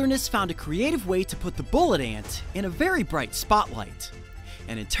 Brave Wilderness found a creative way to put the bullet ant in a very bright spotlight.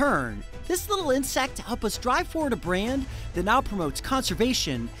 And in turn, this little insect helped us drive forward a brand that now promotes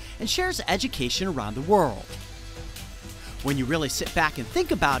conservation and shares education around the world. When you really sit back and think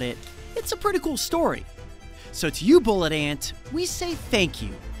about it, it's a pretty cool story. So to you, bullet ant, we say thank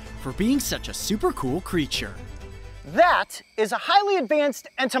you for being such a super cool creature. That is a highly advanced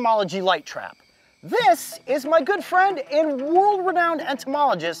entomology light trap. This is my good friend and world-renowned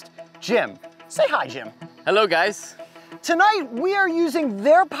entomologist, Jim. Say hi, Jim. Hello, guys. Tonight, we are using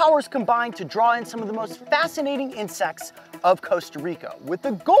their powers combined to draw in some of the most fascinating insects of Costa Rica, with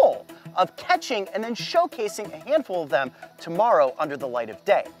the goal of catching and then showcasing a handful of them tomorrow under the light of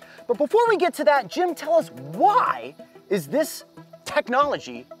day. But before we get to that, Jim, tell us, why is this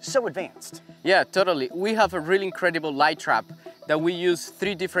technology so advanced? Yeah, totally. We have a really incredible light trap that we use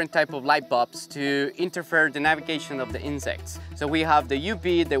 3 different types of light bulbs to interfere the navigation of the insects. So we have the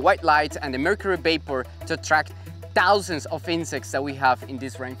UV, the white light, and the mercury vapor to attract thousands of insects that we have in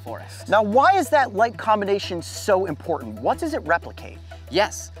this rainforest. Now, why is that light combination so important? What does it replicate?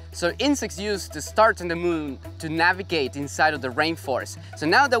 Yes, so insects use the stars and the moon to navigate inside of the rainforest. So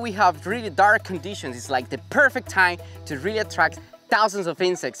now that we have really dark conditions, it's like the perfect time to really attract thousands of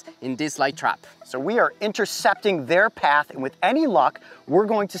insects in this light trap. So we are intercepting their path, and with any luck, we're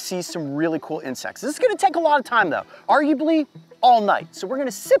going to see some really cool insects. This is gonna take a lot of time though, arguably all night. So we're gonna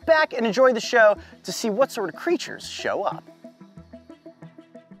sit back and enjoy the show to see what sort of creatures show up.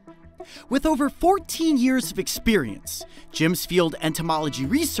 With over 14 years of experience, Jim's field entomology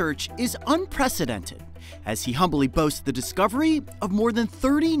research is unprecedented, as he humbly boasts the discovery of more than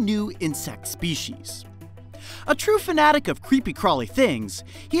 30 new insect species. A true fanatic of creepy crawly things,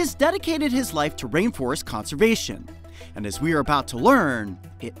 he has dedicated his life to rainforest conservation. And as we are about to learn,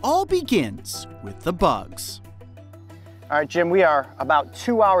 it all begins with the bugs. All right, Jim, we are about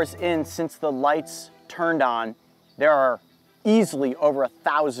 2 hours in since the lights turned on. There are easily over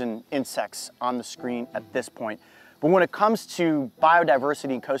 1,000 insects on the screen at this point. But when it comes to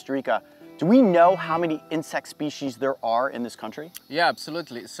biodiversity in Costa Rica, do we know how many insect species there are in this country? Yeah,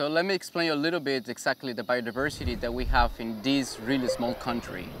 absolutely. So let me explain you a little bit exactly the biodiversity that we have in this really small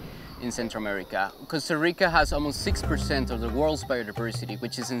country in Central America. Costa Rica has almost 6% of the world's biodiversity,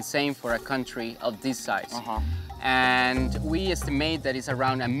 which is insane for a country of this size. And we estimate that it's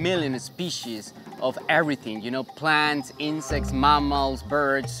around 1 million species of everything, you know, plants, insects, mammals,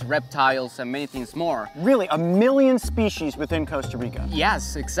 birds, reptiles, and many things more. Really, 1 million species within Costa Rica?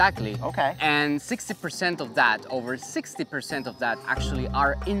 Yes, exactly. Okay. And 60% of that, over 60% of that actually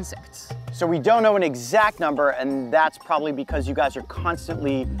are insects. So we don't know an exact number, and that's probably because you guys are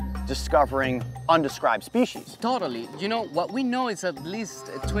constantly discovering undescribed species. Totally. You know, what we know is at least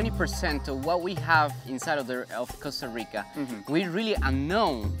 20% of what we have inside of Costa Rica. We really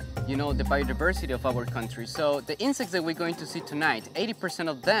unknown, you know, the biodiversity of our country. So the insects that we're going to see tonight, 80%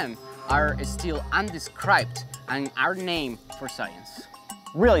 of them are still undescribed and are named for science.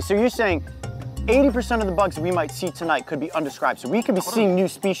 Really? So you're saying 80% of the bugs that we might see tonight could be undescribed. So we could be seeing new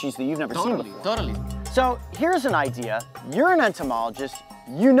species that you've never seen before. Totally. So here's an idea. You're an entomologist.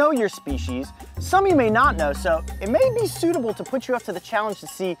 You know your species. Some you may not know, so it may be suitable to put you up to the challenge to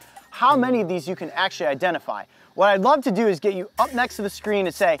see how many of these you can actually identify. What I'd love to do is get you up next to the screen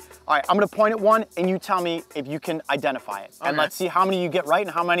and say, all right, I'm gonna point at one and you tell me if you can identify it. Okay. And let's see how many you get right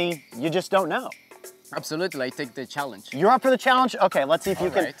and how many you just don't know. Absolutely, I take the challenge. You're up for the challenge? Okay, let's see if you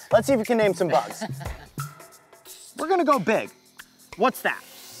can. Let's see if you can name some bugs. We're gonna go big. What's that?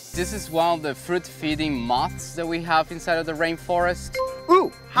 This is one of the fruit-feeding moths that we have inside of the rainforest. Ooh,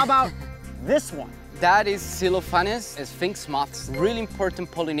 how about this one? That is Xylophanes, a sphinx moths, really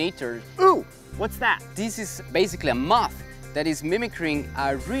important pollinator. Ooh, what's that? This is basically a moth that is mimicking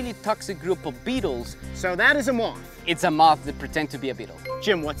a really toxic group of beetles. So that is a moth? It's a moth that pretends to be a beetle.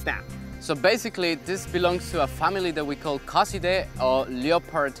 Jim, what's that? So basically, this belongs to a family that we call Coyote or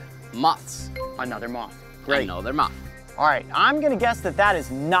leopard moths. Another moth. Great. Another moth. All right, I'm gonna guess that that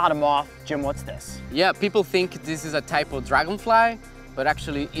is not a moth. Jim, what's this? Yeah, people think this is a type of dragonfly, but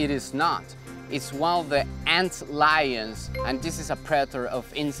actually it is not. It's one of the ant lions, and this is a predator of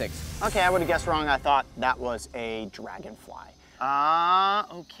insects. Okay, I would have guessed wrong. I thought that was a dragonfly.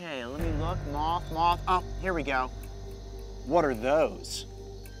 Okay, let me look. Moth. Oh, here we go. What are those?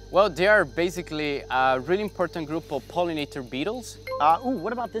 Well, they are basically a really important group of pollinator beetles. Ooh,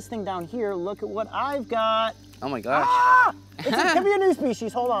 what about this thing down here? Look at what I've got. Oh my gosh. Ah! It could be a new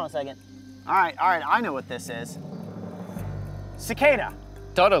species. Hold on a second. All right, I know what this is. Cicada.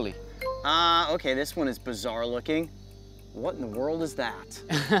 Totally. Okay, this one is bizarre looking. What in the world is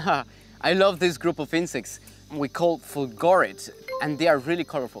that? I love this group of insects. We call fulgurids, and they are really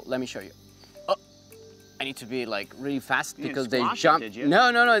colorful. Let me show you. Oh, I need to be like really fast because they jump. Did you?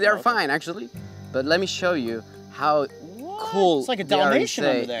 No, they're fine actually. But let me show you how cool. It's like a Dalmatian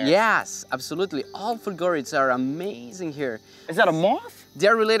over there. Yes, absolutely. All fulgurids are amazing here. Is that a moth?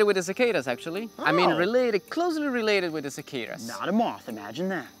 They're related with the cicadas actually. Oh. I mean, closely related with the cicadas. Not a moth, imagine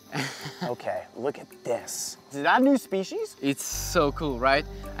that. Okay, look at this. Is that a new species? It's so cool, right?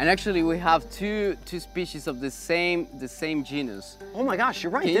 And actually we have two species of the same genus. Oh my gosh,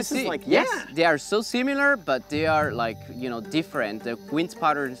 you're right. Can This you is see? like, yes, yeah. they are so similar, but they are like, you know, different. The wing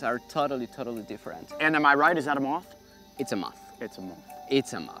patterns are totally different. And am I right, is that a moth? It's a moth. It's a moth.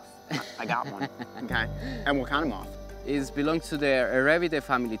 It's a moth. I got one. Okay. And what kind of moth? It belongs to the Erebidae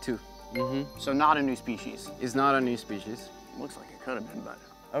family too. So not a new species. It's not a new species. Looks like it could have been, but.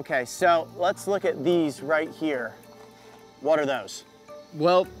 Okay, so let's look at these right here. What are those?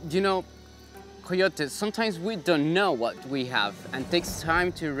 Well, you know, Coyote, sometimes we don't know what we have and it takes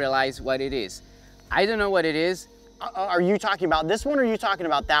time to realize what it is. I don't know what it is. Are you talking about this one or are you talking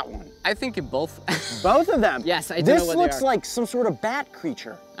about that one? I think in both. Both of them? Yes, I do know what they are. This looks like some sort of bat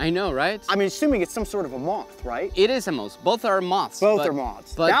creature. I know, right? I'm assuming it's some sort of a moth, right? It is a moth. Both are moths. Both are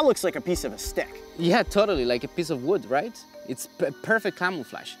moths. But that looks like a piece of a stick. Yeah, totally, like a piece of wood, right? It's perfect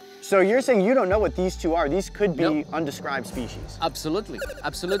camouflage. So you're saying you don't know what these two are? These could be undescribed species. Absolutely.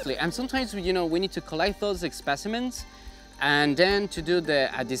 And sometimes, you know, we need to collect those specimens and then to do the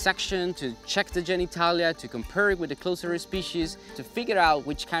dissection, to check the genitalia, to compare it with the closer species, to figure out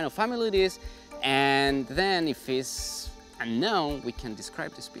which kind of family it is, and then if it's unknown, we can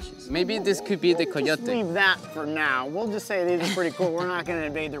describe the species. Maybe this could be the coyote. Just leave that for now. We'll just say these are pretty cool. We're not gonna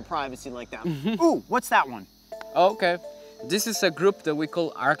invade their privacy like that. Ooh, what's that one? Okay. This is a group that we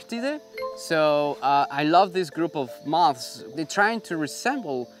call Arctidae. So I love this group of moths. They're trying to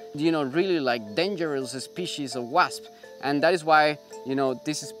resemble, you know, really like dangerous species of wasp. And that is why, you know,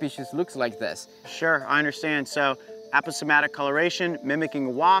 this species looks like this. Sure, I understand. So aposematic coloration, mimicking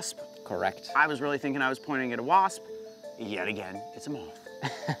a wasp. Correct. I was really thinking I was pointing at a wasp. Yet again, it's a moth.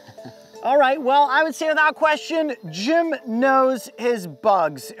 All right, well, I would say without question, Jim knows his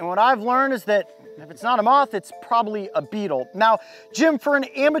bugs. And what I've learned is that if it's not a moth, it's probably a beetle. Now, Jim, for an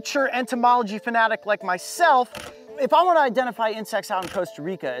amateur entomology fanatic like myself, if I want to identify insects out in Costa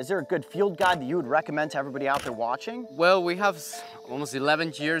Rica, is there a good field guide that you would recommend to everybody out there watching? Well, we have almost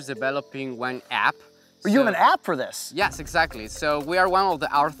 11 years developing one app. You have an app for this? Yes, exactly. So we are one of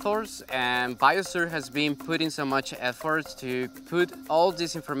the authors, and Biosphere has been putting so much effort to put all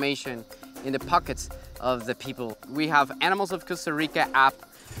this information in the pockets of the people. We have Animals of Costa Rica app.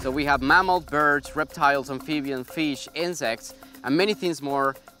 So we have mammals, birds, reptiles, amphibians, fish, insects, and many things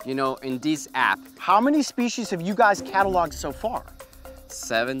more, you know, in this app. How many species have you guys cataloged so far?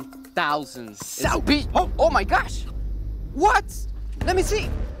 7,000. Oh my gosh! What? Let me see.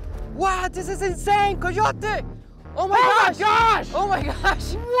 What? This is insane, Coyote! Oh my gosh! Oh my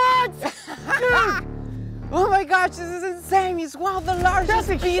gosh! What? Dude! Oh my gosh, this is insane! It's one of the largest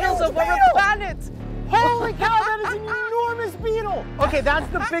beetles of our planet! Holy cow, that is an enormous beetle! Okay, that's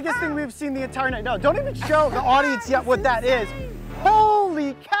the biggest thing we've seen the entire night. No, don't even show the audience yet what that is.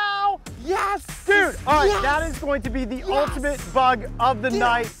 Holy cow! Yes! Dude, all right, that is going to be the ultimate bug of the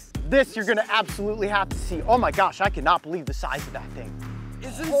night. This you're gonna absolutely have to see. Oh my gosh, I cannot believe the size of that thing.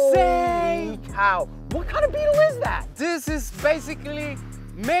 It's insane! Holy cow. What kind of beetle is that? This is basically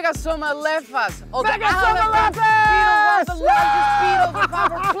Megasoma elephas, or the Megasoma elephant beetle, one of the largest beetles of our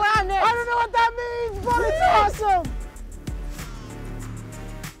planet. I don't know what that means, but it's awesome.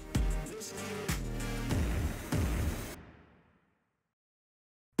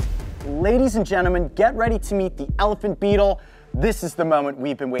 Ladies and gentlemen, get ready to meet the elephant beetle. This is the moment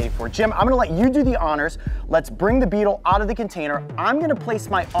we've been waiting for. Jim, I'm gonna let you do the honors. Let's bring the beetle out of the container. I'm gonna place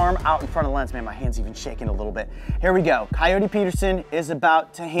my arm out in front of the lens. Man, my hand's even shaking a little bit. Here we go. Coyote Peterson is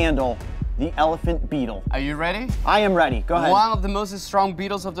about to handle the elephant beetle. Are you ready? I am ready. Go ahead. One of the most strong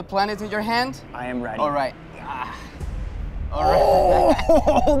beetles of the planet in your hand? I am ready. All right.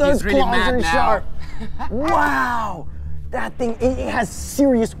 Oh, those really claws mad are now. sharp. Wow, that thing, it has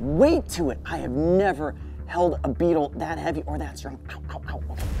serious weight to it. I have never held a beetle that heavy or that strong. Ow, ow, ow.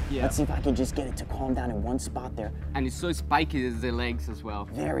 Okay. Yeah. Let's see if I can just get it to calm down in one spot there. And it's so spiky as the legs as well.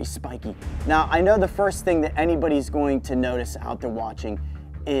 Very spiky. Now, I know the first thing that anybody's going to notice out there watching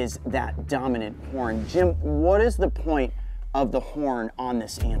is that dominant horn. Jim, what is the point of the horn on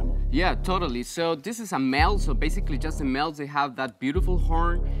this animal? Yeah, totally. So this is a male, so basically just the males, they have that beautiful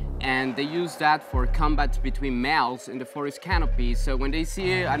horn, and they use that for combat between males in the forest canopy. So when they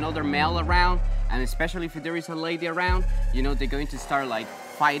see another male around, and especially if there is a lady around, you know, they're going to start like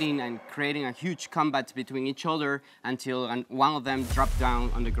fighting and creating a huge combat between each other until one of them drop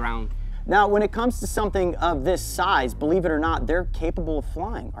down on the ground. Now, when it comes to something of this size, believe it or not, they're capable of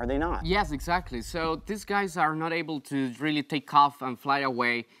flying, are they not? Yes, exactly. So these guys are not able to really take off and fly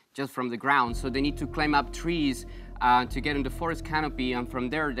away just from the ground. So they need to climb up trees to get in the forest canopy, and from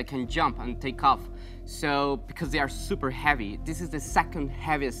there they can jump and take off. So, because they are super heavy, this is the second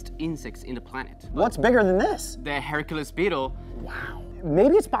heaviest insects in the planet. What's bigger than this? The Hercules beetle. Wow.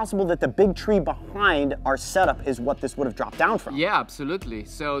 Maybe it's possible that the big tree behind our setup is what this would have dropped down from. Yeah, absolutely.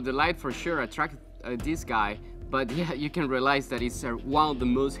 So the light for sure attracted this guy, but yeah, you can realize that it's one of the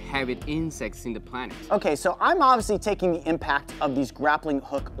most heavy insects in the planet. Okay, so I'm obviously taking the impact of these grappling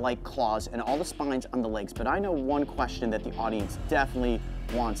hook-like claws and all the spines on the legs, but I know one question that the audience definitely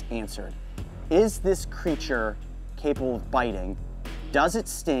wants answered. Is this creature capable of biting? Does it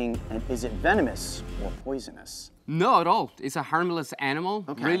sting? And is it venomous or poisonous? No, at all. It's a harmless animal,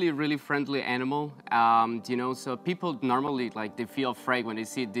 Okay. really, really friendly animal. You know, so people normally, like, they feel afraid when they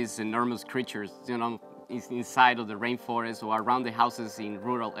see these enormous creatures, you know, inside of the rainforest or around the houses in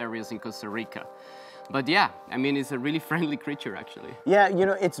rural areas in Costa Rica. But yeah, I mean, it's a really friendly creature, actually. Yeah, you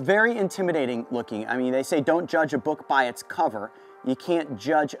know, it's very intimidating looking. I mean, they say don't judge a book by its cover. You can't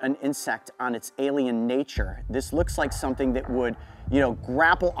judge an insect on its alien nature. This looks like something that would, you know,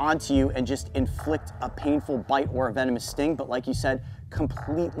 grapple onto you and just inflict a painful bite or a venomous sting, but like you said,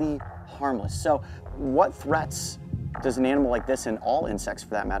 completely harmless. So what threats does an animal like this, and all insects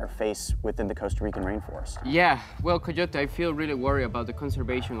for that matter, face within the Costa Rican rainforest? Yeah, well, Coyote, I feel really worried about the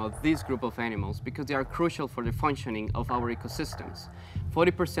conservation of this group of animals because they are crucial for the functioning of our ecosystems.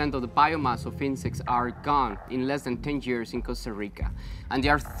 40% of the biomass of insects are gone in less than 10 years in Costa Rica. And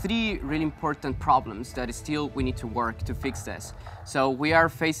there are three really important problems that still we need to work to fix this. So we are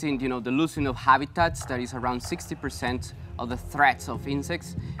facing, you know, the losing of habitats, that is around 60% of the threats of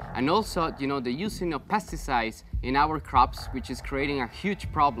insects. And also, you know, the using of pesticides in our crops, which is creating a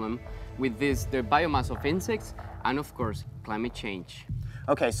huge problem with the biomass of insects, and of course, climate change.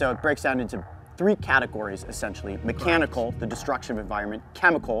 Okay, so it breaks down into three categories, essentially. Mechanical, the destruction of environment;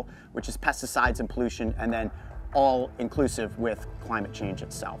 chemical, which is pesticides and pollution; and then all inclusive with climate change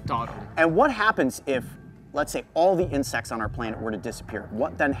itself. Totally. And what happens if, let's say, all the insects on our planet were to disappear?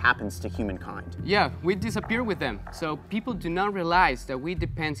 What then happens to humankind? Yeah, we disappear with them. So people do not realize that we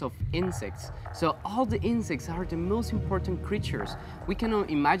depend on insects. So all the insects are the most important creatures. We cannot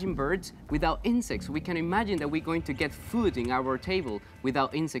imagine birds without insects. We can imagine that we're going to get food in our table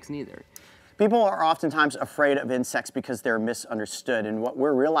without insects neither. People are oftentimes afraid of insects because they're misunderstood. And what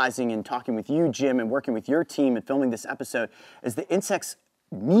we're realizing in talking with you, Jim, and working with your team and filming this episode is that insects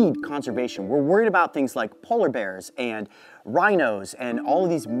need conservation. We're worried about things like polar bears and rhinos and all of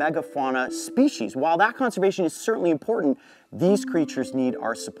these megafauna species. While that conservation is certainly important, these creatures need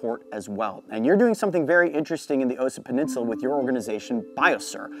our support as well. And you're doing something very interesting in the Osa Peninsula with your organization,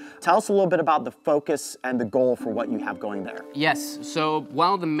 BioSur. Tell us a little bit about the focus and the goal for what you have going there. Yes, so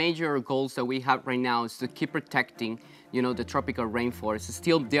one of the major goals that we have right now is to keep protecting, you know, the tropical rainforest.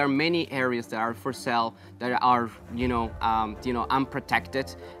 Still, there are many areas that are for sale, that are,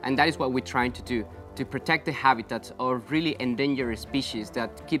 unprotected, and that is what we're trying to do, to protect the habitats of really endangered species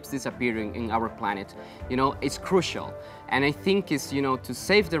that keeps disappearing in our planet. You know, it's crucial, and I think it's, you know, to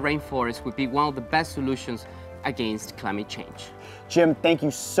save the rainforest would be one of the best solutions against climate change. Jim, thank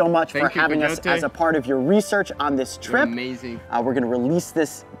you so much for having us as a part of your research on this trip. You're amazing. We're going to release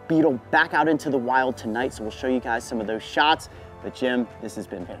this beetle back out into the wild tonight, so we'll show you guys some of those shots. But Jim, this has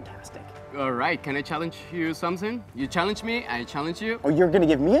been fantastic. All right, can I challenge you something? You challenge me, I challenge you. Oh, you're going to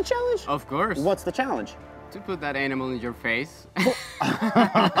give me a challenge? Of course. What's the challenge? To put that animal in your face.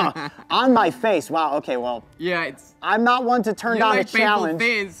 On my face? Wow, okay, well. Yeah, it's... I'm not one to turn down a challenge.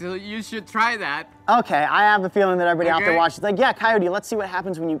 Things, so you should try that. Okay, I have a feeling that everybody out there watching is like, yeah, Coyote, let's see what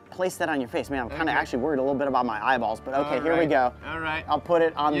happens when you place that on your face. Man, I'm kind of actually worried a little bit about my eyeballs, but okay, here we go. All right. I'll put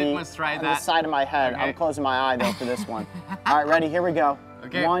it on, the side of my head. Okay. I'm closing my eye though for this one. All right, ready? Here we go.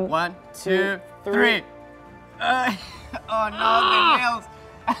 Okay, One, one, two, three. Oh no, the nails.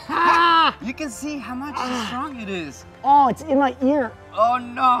 You can see how much strong it is. Oh, it's in my ear. Oh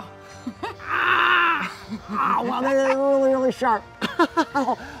no. Oh, wow, they're really, really sharp.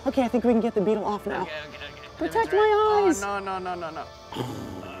 Okay, I think we can get the beetle off now. Okay. Protect my eyes. Oh, no.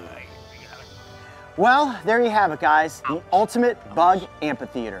 Well, there you have it, guys. The ultimate bug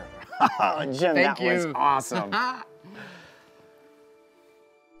amphitheater. Jim, Thank that was you. awesome.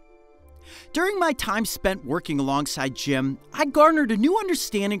 During my time spent working alongside Jim, I garnered a new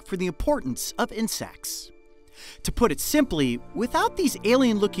understanding for the importance of insects. To put it simply, without these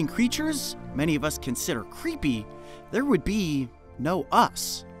alien-looking creatures, many of us consider creepy, there would be no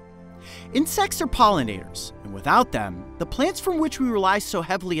us. Insects are pollinators, and without them, the plants from which we rely so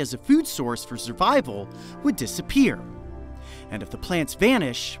heavily as a food source for survival would disappear. And if the plants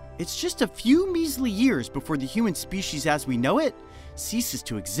vanish, it's just a few measly years before the human species as we know it ceases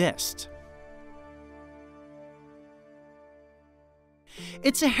to exist.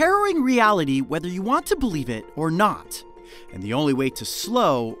 It's a harrowing reality whether you want to believe it or not. And the only way to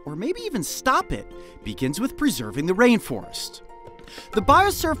slow, or maybe even stop it, begins with preserving the rainforest. The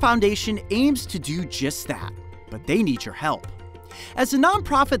Biosphere Foundation aims to do just that, but they need your help. As a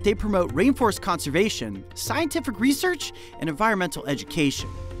nonprofit, they promote rainforest conservation, scientific research, and environmental education.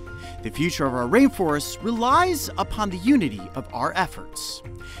 The future of our rainforests relies upon the unity of our efforts.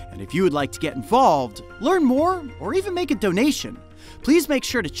 And if you would like to get involved, learn more, or even make a donation, please make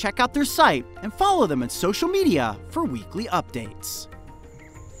sure to check out their site and follow them on social media for weekly updates.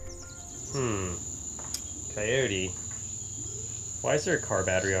 Coyote, why is there a car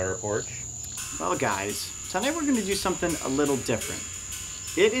battery on our porch? Well, guys, tonight we're going to do something a little different.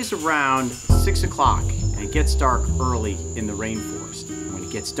 It is around 6 o'clock, and it gets dark early in the rainforest. And when it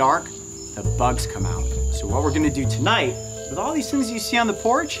gets dark, the bugs come out. So what we're going to do tonight, with all these things you see on the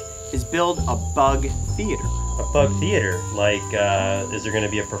porch, is build a bug theater. A bug theater? Like, is there going to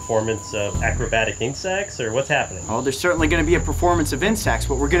be a performance of acrobatic insects, or what's happening? Oh, there's certainly going to be a performance of insects.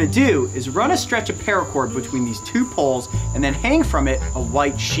 What we're going to do is run a stretch of paracord between these two poles and then hang from it a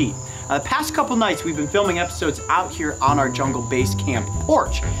white sheet. The past couple nights, we've been filming episodes out here on our jungle base camp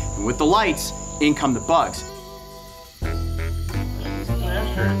porch. And with the lights, in come the bugs.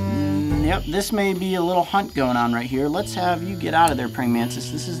 Yep, this may be a little hunt going on right here. Let's have you get out of there, praying mantis.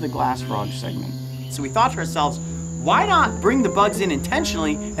 This is the glass frog segment. So we thought to ourselves, why not bring the bugs in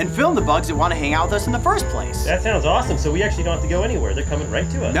intentionally and film the bugs that want to hang out with us in the first place? That sounds awesome, so we actually don't have to go anywhere. They're coming right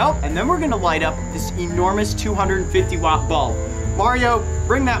to us. Nope, and then we're going to light up this enormous 250-watt bulb. Mario,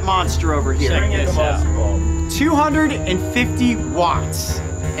 bring that monster over here. Check this out. 250 watts.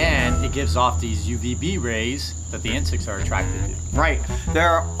 And it gives off these UVB rays that the insects are attracted to. Right. There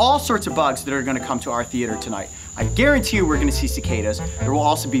are all sorts of bugs that are going to come to our theater tonight. I guarantee you we're going to see cicadas. There will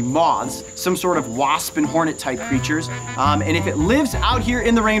also be moths, some sort of wasp and hornet type creatures. And if it lives out here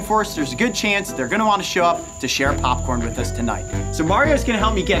in the rainforest, there's a good chance they're going to want to show up to share popcorn with us tonight. So Mario's going to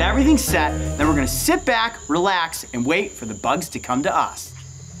help me get everything set. Then we're going to sit back, relax, and wait for the bugs to come to us.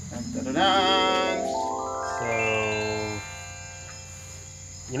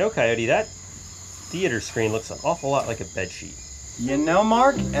 You know, Coyote, that theater screen looks an awful lot like a bed sheet. You know,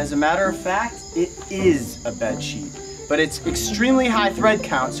 Mark, as a matter of fact, it is a bed sheet. But it's extremely high thread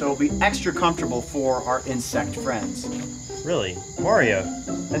count, so it'll be extra comfortable for our insect friends. Really? Mario,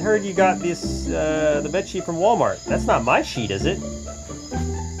 I heard you got this, the bed sheet from Walmart. That's not my sheet, is it?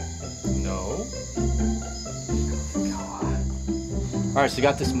 No. All right, so you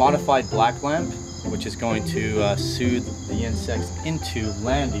got this modified black lamp, which is going to soothe the insects into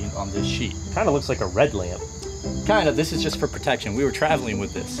landing on this sheet. Kind of looks like a red lamp. Kind of. This is just for protection. We were traveling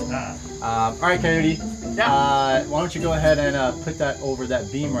with this. All right, Coyote. Yeah. Why don't you go ahead and put that over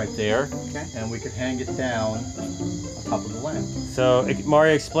that beam right there, Okay. and we could hang it down on top of the lamp. So,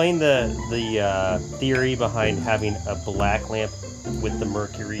 Mario, explain the theory behind having a black lamp with the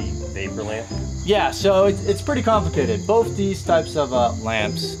mercury vapor lamp. Yeah, so it's pretty complicated. Both these types of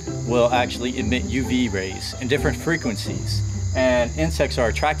lamps will actually emit UV rays in different frequencies, and insects are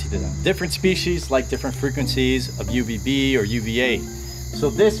attracted to them. Different species like different frequencies of UVB or UVA. So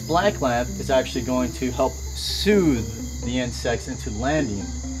this black lamp is actually going to help soothe the insects into landing,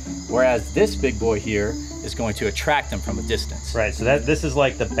 whereas this big boy here is going to attract them from a distance. Right, so this is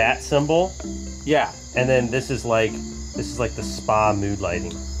like the bat symbol, Yeah, and then this is like the spa mood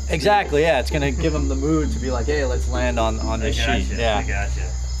lighting. exactly. Yeah, it's going to give them the mood to be like, hey, let's land on this sheet. Yeah. I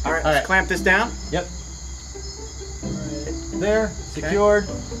gotcha. All right, let's clamp this down. Yep. Right there, secured.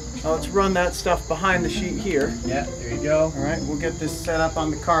 Let's run that stuff behind the sheet here. Yeah, there you go. All right, we'll get this set up on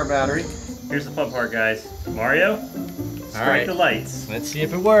the car battery. Here's the fun part, guys. Mario, strike right. the lights. Let's see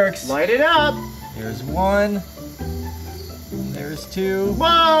if it works. Light it up. There's one. There's two.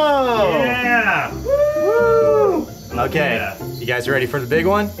 Whoa! Yeah! Woo! Okay, Yeah. you guys ready for the big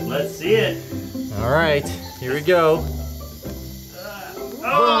one? Let's see it. All right, here we go.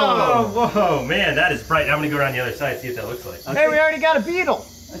 Oh, whoa, man, that is bright. I'm gonna go around the other side and see what that looks like. Hey, we already got a beetle.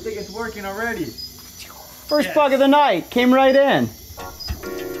 I think it's working already. First bug of the night, came right in.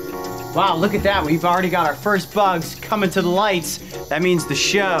 Wow, look at that. We've already got our first bugs coming to the lights. That means the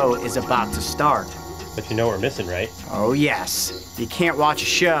show is about to start. But you know what we're missing, right? Oh yes, you can't watch a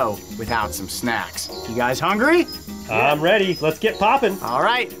show without some snacks. You guys hungry? I'm ready. Let's get popping. All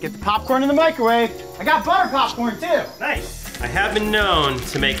right, get the popcorn in the microwave. I got butter popcorn too. Nice. I have been known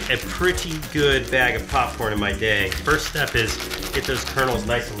to make a pretty good bag of popcorn in my day. First step is get those kernels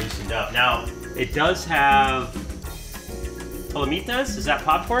nice and loosened up. Now, it does have palomitas. Is that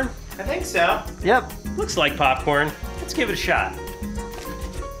popcorn? I think so. Yep. Looks like popcorn. Let's give it a shot.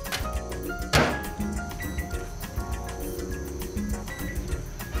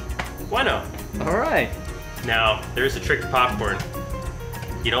 Bueno. All right. Now, there's a trick to popcorn.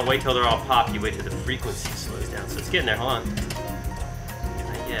 You don't wait till they're all popped, you wait till the frequency slows down. So it's getting there, hold on.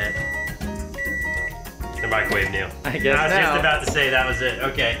 Not yet. The microwave knew. I guess I was now. just about to say that was it.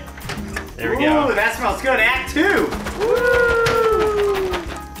 Okay. There we go. Ooh, that smells good. Act 2. Woo!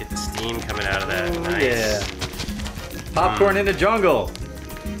 Get the steam coming out of that. Nice. Yeah. Popcorn in the jungle.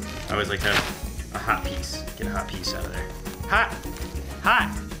 I always like to have a hot piece. Get a hot piece out of there. Hot!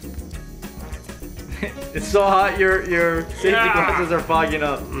 Hot! It's so hot, your safety glasses are fogging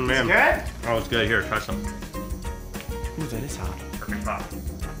up. Man. Good? Oh, it's good. Here, try some. Ooh, that is hot. Perfect pop.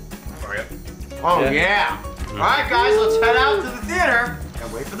 Hurry up. Oh Yeah. yeah. All right, guys, let's head out to the theater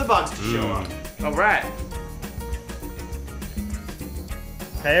and wait for the bugs to show up. All right.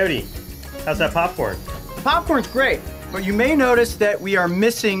 Coyote, how's that popcorn? The popcorn's great, but you may notice that we are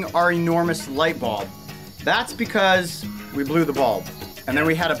missing our enormous light bulb. That's because we blew the bulb. And then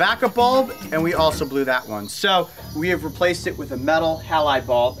we had a backup bulb, and we also blew that one. So we have replaced it with a metal halide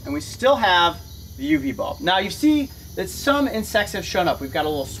bulb, and we still have the UV bulb. Now you see that some insects have shown up. We've got a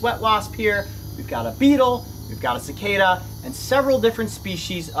little sweat wasp here, we've got a beetle, we've got a cicada, and several different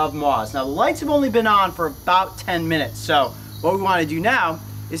species of moths. Now the lights have only been on for about 10 minutes, so what we want to do now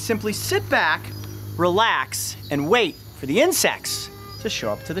is simply sit back, relax, and wait for the insects to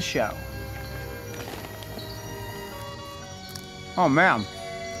show up to the show. Oh man,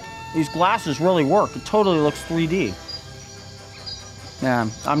 these glasses really work. It totally looks 3D. Yeah,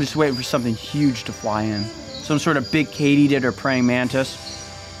 I'm just waiting for something huge to fly in. Some sort of big katydid or praying mantis.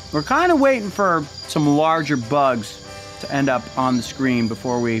 We're kind of waiting for some larger bugs to end up on the screen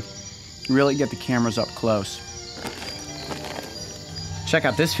before we really get the cameras up close. Check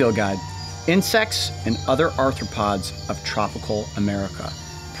out this field guide. Insects and other arthropods of tropical America.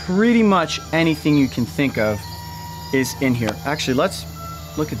 Pretty much anything you can think of is in here. Actually, let's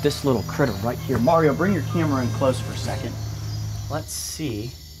look at this little critter right here. Mario, bring your camera in close for a second. Let's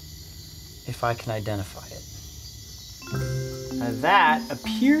see if I can identify it. Now that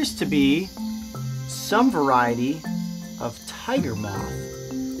appears to be some variety of tiger moth.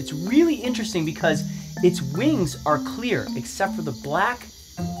 It's really interesting because its wings are clear except for the black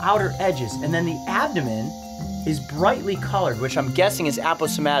outer edges, and then the abdomen is brightly colored, which I'm guessing is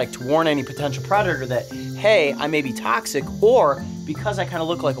aposematic to warn any potential predator that, hey, I may be toxic, or because I kind of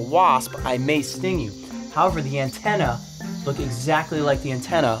look like a wasp, I may sting you. However, the antennae look exactly like the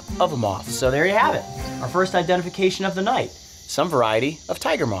antenna of a moth. So there you have it. Our first identification of the night. Some variety of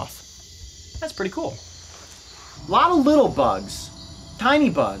tiger moth. That's pretty cool. A lot of little bugs,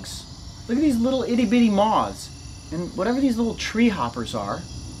 tiny bugs. Look at these little itty bitty moths. And whatever these little tree hoppers are.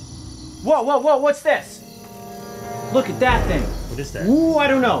 Whoa, whoa, whoa, what's this? Look at that thing. What is that? Ooh, I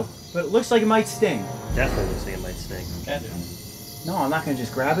don't know, but it looks like it might sting. Definitely looks like it might sting. No, I'm not gonna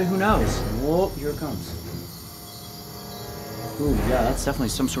just grab it, who knows? Whoa, here it comes. Ooh, yeah, that's definitely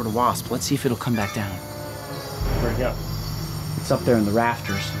some sort of wasp. Let's see if it'll come back down. Where'd it go? It's up there in the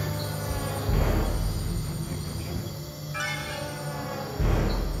rafters.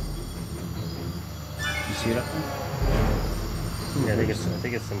 You see it up there? Yeah, I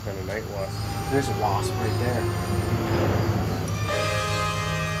think it's some kind of night wasp. There's a wasp right there.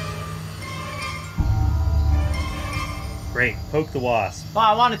 Great, poke the wasp. Well,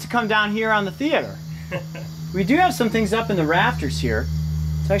 I wanted to come down here on the theater. We do have some things up in the rafters here.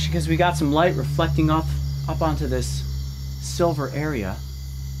 It's actually because we got some light reflecting up onto this silver area.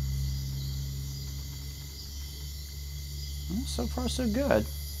 Well, so far so good.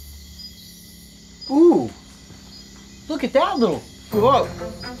 Ooh! Look at that little... Whoa!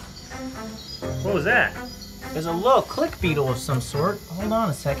 What was that? There's a little click beetle of some sort. Hold on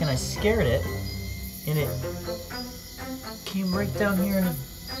a second, I scared it. and it came right down here in the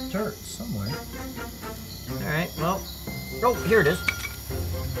dirt somewhere. All right, well, oh, here it is.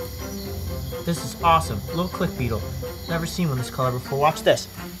 This is awesome. Little click beetle. Never seen one this color before. Watch this.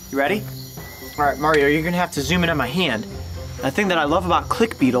 You ready? All right, Mario, you're gonna have to zoom in on my hand. The thing that I love about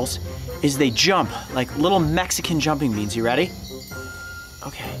click beetles is they jump like little Mexican jumping beans. You ready?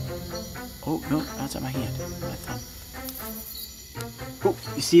 Okay. Oh, no, that's on my hand. My thumb. Oh,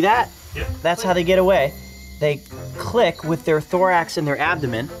 you see that? Yep. That's how they get away. They click with their thorax and their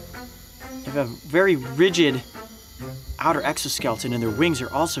abdomen. They have a very rigid outer exoskeleton, and their wings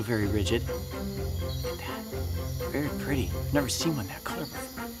are also very rigid. Look at that. Very pretty. I've never seen one that color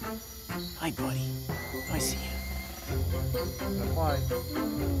before. Hi, buddy. I see you. Why?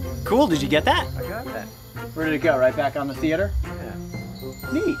 Cool, did you get that? I got that. Where did it go? Right back on the theater? Yeah.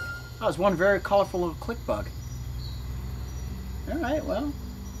 Neat. That was one very colorful little click bug. All right, well,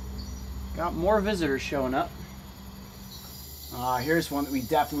 got more visitors showing up. Here's one that we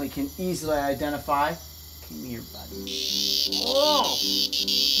definitely can easily identify. Come here, buddy. Oh,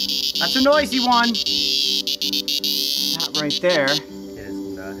 that's a noisy one. That right there It is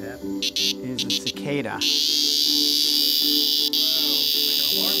not happening. is a cicada.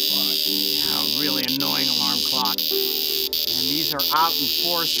 Yeah, a really annoying alarm clock. And these are out in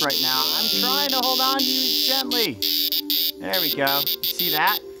force right now. I'm trying to hold on to you gently. There we go. You see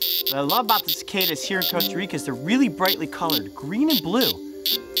that? What I love about the cicadas here in Costa Rica is they're really brightly colored, green and blue.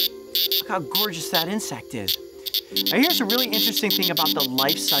 Look how gorgeous that insect is. Now here's a really interesting thing about the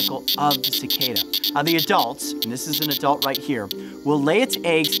life cycle of the cicada. The adults, and this is an adult right here, will lay its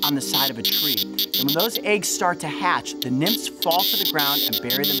eggs on the side of a tree. And when those eggs start to hatch, the nymphs fall to the ground and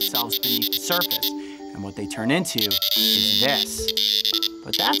bury themselves beneath the surface. And what they turn into is this.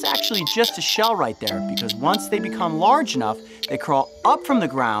 But that's actually just a shell right there, because once they become large enough, they crawl up from the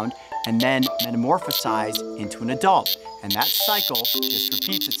ground and then metamorphosize into an adult. And that cycle just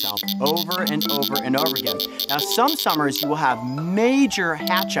repeats itself over and over and over again. Now, some summers you will have major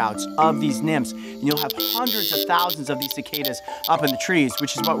hatch-outs of these nymphs, and you'll have hundreds of thousands of these cicadas up in the trees,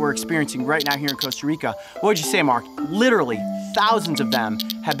 which is what we're experiencing right now here in Costa Rica. What would you say, Mark? Literally thousands of them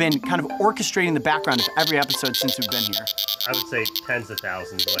have been kind of orchestrating the background of every episode since we've been here. I would say tens of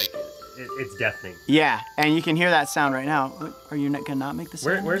thousands. Like, it's deafening. Yeah, and you can hear that sound right now. Are you gonna not make the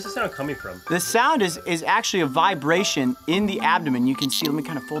sound? Where's the sound coming from? The sound is actually a vibration in the abdomen. You can see, let me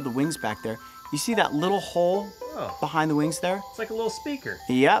kind of fold the wings back there. You see that little hole behind the wings there? It's like a little speaker.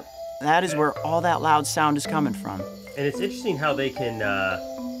 Yep, that is where all that loud sound is coming from. And it's interesting how they can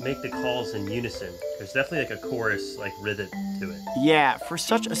make the calls in unison. There's definitely like a chorus, like rhythm to it. Yeah, for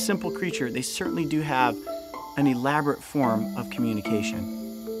such a simple creature, they certainly do have an elaborate form of communication.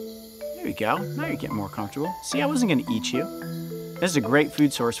 There you go. Now you're getting more comfortable. See, I wasn't going to eat you. This is a great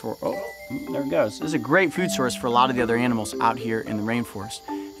food source for, there it goes. This is a great food source for a lot of the other animals out here in the rainforest.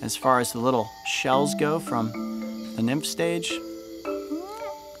 As far as the little shells go from the nymph stage,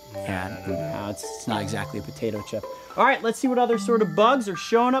 yeah, it's not exactly a potato chip. All right, let's see what other sort of bugs are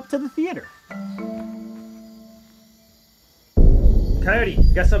showing up to the theater. Coyote,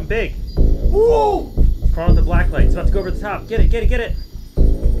 you got something big. Ooh! Crawling with the black light. It's about to go over the top. Get it, get it, get it.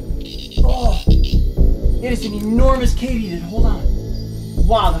 Oh, it is an enormous katydid. Hold on.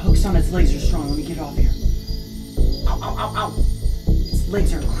 Wow, the hooks on its legs are strong. Let me get it off here. Ow, ow, ow, ow. Its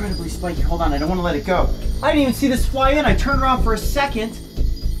legs are incredibly spiky. Hold on, I don't want to let it go. I didn't even see this fly in. I turned around for a second.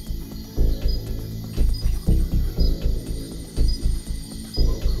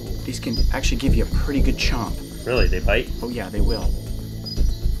 These can actually give you a pretty good chomp. Really, they bite? Oh yeah, they will.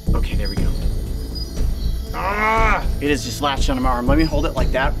 Okay, there we go. Ah! It is just latched onto my arm. Let me hold it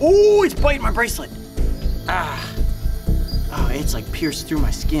like that. Ooh, it's biting my bracelet. Ah. Oh, it's like pierced through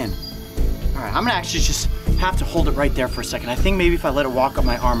my skin. All right, I'm gonna actually just have to hold it right there for a second. I think maybe if I let it walk up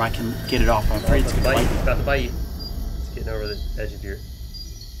my arm, I can get it off. I'm afraid it's gonna bite me. It's about to bite you. It's getting over the edge of your...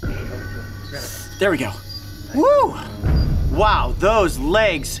 There we go. Woo! Wow, those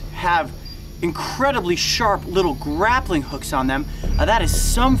legs have incredibly sharp little grappling hooks on them. That is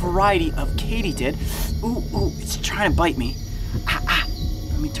some variety of katydid. Ooh, ooh, it's trying to bite me. Ah, ah.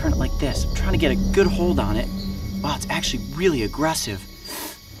 Let me turn it like this. I'm trying to get a good hold on it. Wow, it's actually really aggressive.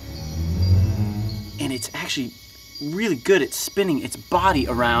 And it's actually really good at spinning its body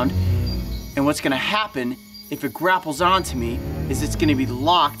around. And what's gonna happen if it grapples onto me is it's gonna be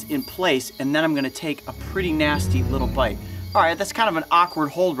locked in place, and then I'm gonna take a pretty nasty little bite. All right, that's kind of an awkward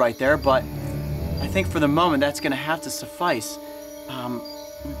hold right there, but I think for the moment that's gonna have to suffice. Let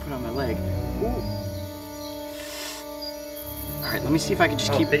me put on my leg. Ooh. All right, let me see if I can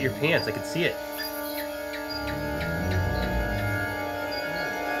just keep... it bit your pants, I can see it.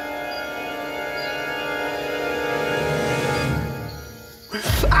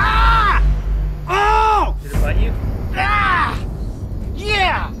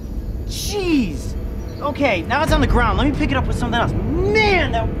 Okay, now it's on the ground. Let me pick it up with something else.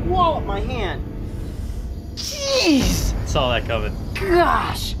 Man, that walloped my hand. Jeez! Saw that coming.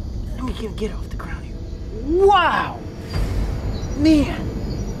 Gosh! Let me get it off the ground here. Wow! Man!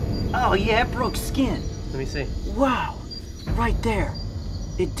 Oh yeah, it broke skin. Let me see. Wow! Right there.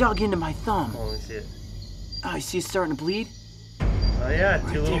 It dug into my thumb. Oh, let me see it. Oh, you see it starting to bleed? Oh yeah,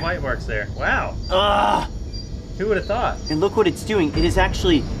 two little there. bite marks there. Wow. Ugh! Who would have thought? And look what it's doing. It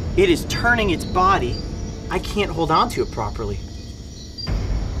is turning its body. I can't hold on to it properly.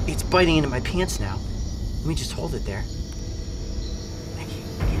 It's biting into my pants now. Let me just hold it there.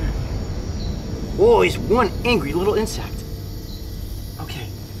 Oh, he's one angry little insect. Okay.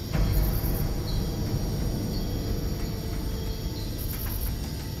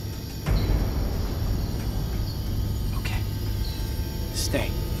 Okay. Stay.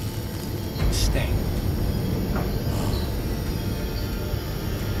 Stay.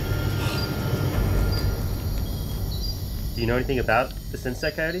 Do you know anything about this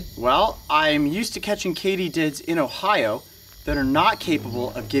insect, Coyote? Well, I'm used to catching katydids in Ohio that are not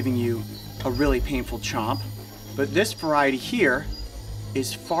capable of giving you a really painful chomp, but this variety here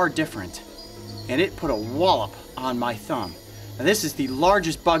is far different, and it put a wallop on my thumb. Now, this is the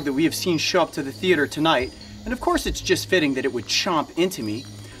largest bug that we have seen show up to the theater tonight, and of course it's just fitting that it would chomp into me.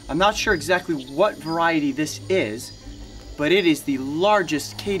 I'm not sure exactly what variety this is, but it is the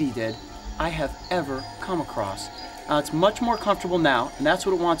largest katydid I have ever come across. It's much more comfortable now, and that's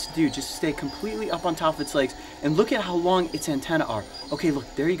what it wants to do, just stay completely up on top of its legs. And look at how long its antennae are. Okay, look,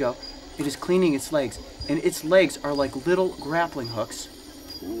 there you go. It is cleaning its legs, and its legs are like little grappling hooks.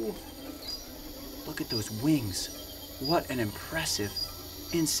 Ooh. Look at those wings. What an impressive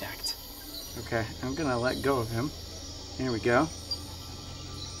insect. Okay, I'm gonna let go of him. There we go.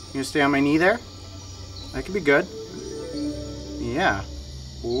 You gonna stay on my knee there? That could be good. Yeah.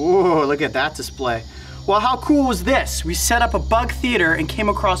 Ooh, look at that display. Well, how cool was this? We set up a bug theater and came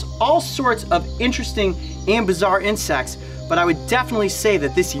across all sorts of interesting and bizarre insects, but I would definitely say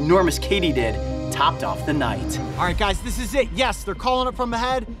that this enormous katydid topped off the night. All right, guys, this is it. Yes, they're calling it from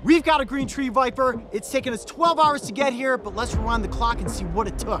ahead. We've got a green tree viper. It's taken us 12 hours to get here, but let's rewind the clock and see what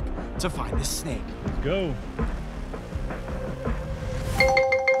it took to find this snake. Let's go.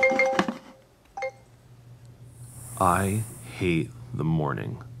 I hate the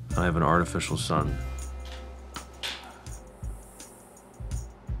morning. I have an artificial sun.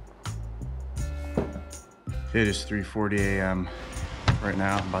 It is 3:40 a.m. right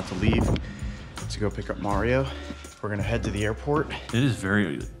now. I'm about to leave to go pick up Mario. We're gonna head to the airport. It is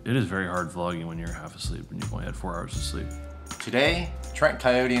very hard vlogging when you're half asleep and you've only had 4 hours of sleep. Today, Trent,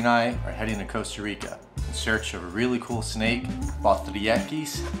 Coyote, and I are heading to Costa Rica in search of a really cool snake,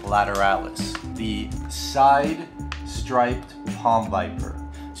 Legacies lateralis, the side-striped palm viper.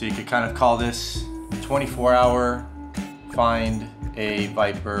 So you could kind of call this 24-hour find a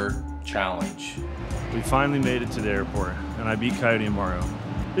viper challenge. We finally made it to the airport, and I beat Coyote and Mario.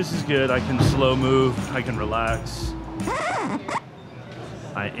 This is good. I can slow move. I can relax.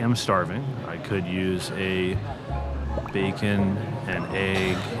 I am starving. I could use a bacon and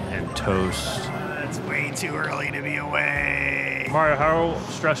egg and toast. It's way too early to be away. Mario, how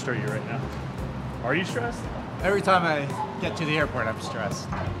stressed are you right now? Are you stressed? Every time I get to the airport, I'm stressed.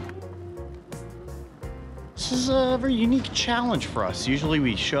 This is a very unique challenge for us. Usually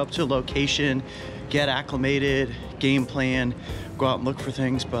we show up to a location, get acclimated, game plan, go out and look for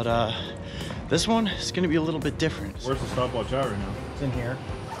things, but this one is gonna be a little bit different. Where's the stopwatch at right now? It's in here.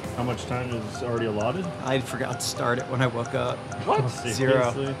 How much time is already allotted? I forgot to start it when I woke up. What? 0.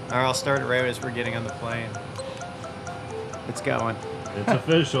 Seriously? All right, I'll start it right as we're getting on the plane. It's going. It's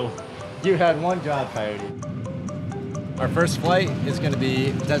official. You had one job, Coyote. Our first flight is going to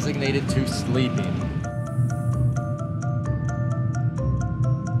be designated to sleeping.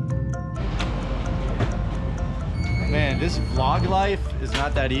 Man, this vlog life is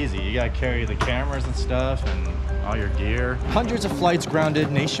not that easy. You gotta carry the cameras and stuff and all your gear. Hundreds of flights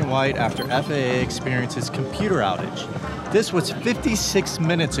grounded nationwide after FAA experiences computer outage. This was 56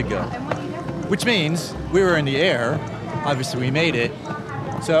 minutes ago, which means we were in the air. Obviously we made it.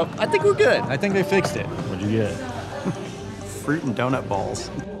 So I think we're good. I think they fixed it. What'd you get? Fruit and donut balls.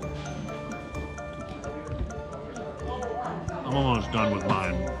 I'm almost done with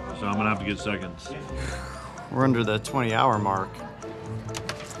mine, so I'm gonna have to get seconds. We're under the 20-hour mark.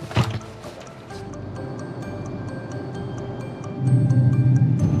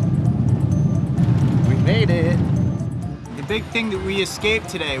 We made it. The big thing that we escaped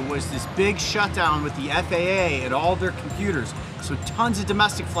today was this big shutdown with the FAA and all their computers. So tons of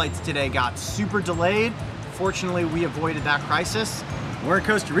domestic flights today got super delayed. Fortunately, we avoided that crisis. We're in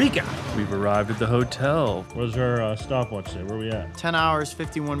Costa Rica. We've arrived at the hotel. What's our stopwatch say? Where are we at? 10 hours,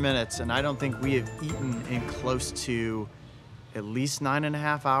 51 minutes, and I don't think we have eaten in close to at least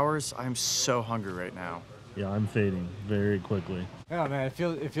 9.5 hours. I'm so hungry right now. Yeah, I'm fading very quickly. Yeah, man,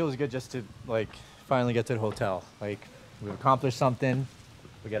 it feels good just to like finally get to the hotel. Like we've accomplished something.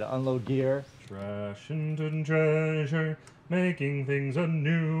 We got to unload gear. Trash into treasure, making things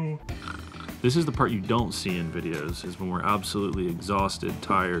anew. This is the part you don't see in videos, is when we're absolutely exhausted,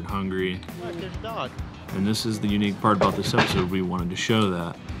 tired, hungry. Look, there's a dog. And this is the unique part about this episode. We wanted to show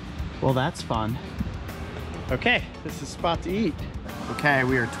that. Well, that's fun. Okay, this is the spot to eat. Okay,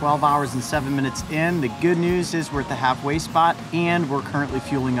 we are 12 hours and 7 minutes in. The good news is we're at the halfway spot and we're currently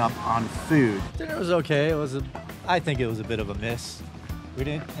fueling up on food. Dinner was okay. I think it was a bit of a miss. We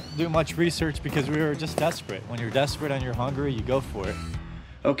didn't do much research because we were just desperate. When you're desperate and you're hungry, you go for it.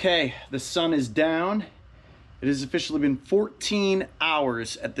 Okay, the sun is down. It has officially been 14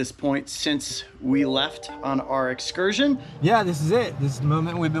 hours at this point since we left on our excursion. Yeah, this is it. This is the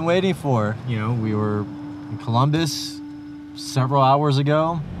moment we've been waiting for. You know, we were in Columbus several hours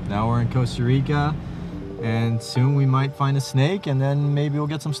ago. Now we're in Costa Rica. And soon we might find a snake and then maybe we'll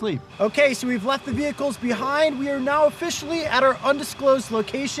get some sleep. Okay, so we've left the vehicles behind. We are now officially at our undisclosed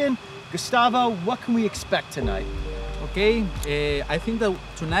location. Gustavo, what can we expect tonight? Okay, I think that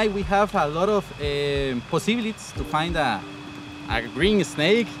tonight we have a lot of possibilities to find a green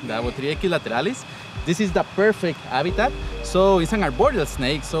snake, the Botryochus lateralis. This is the perfect habitat. So it's an arboreal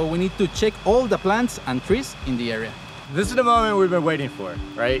snake, so we need to check all the plants and trees in the area. This is the moment we've been waiting for,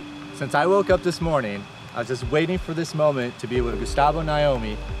 right? Since I woke up this morning, I was just waiting for this moment to be with Gustavo and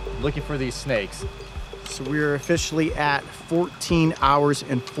Naomi, looking for these snakes. So we're officially at 14 hours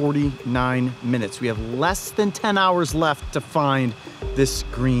and 49 minutes. We have less than 10 hours left to find this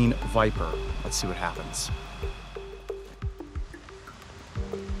green viper. Let's see what happens.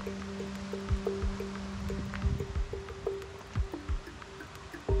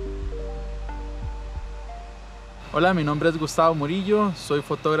 Hola, mi nombre es Gustavo Murillo, soy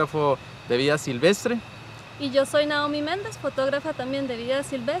fotógrafo de vida silvestre. Y yo soy Naomi Méndez, fotógrafa también de vida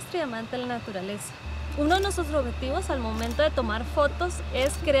silvestre y amante de la naturaleza. Uno de nuestros objetivos al momento de tomar fotos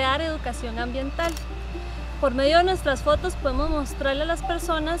es crear educación ambiental. Por medio de nuestras fotos podemos mostrarle a las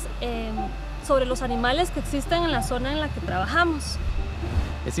personas sobre los animales que existen en la zona en la que trabajamos.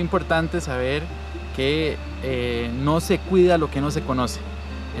 Es importante saber que no se cuida lo que no se conoce.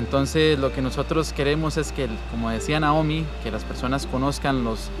 Entonces lo que nosotros queremos es que, como decía Naomi, que las personas conozcan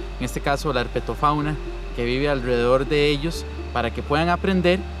en este caso la herpetofauna que vive alrededor de ellos para que puedan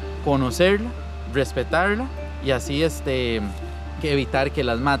aprender, conocerla, respetarla y así que evitar que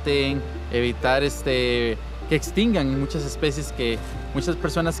las maten, evitar que extingan muchas especies que muchas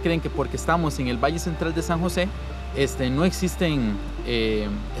personas creen que porque estamos en el Valle Central de San José no existen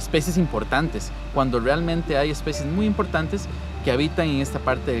especies importantes, cuando realmente hay especies muy importantes que habitan en esta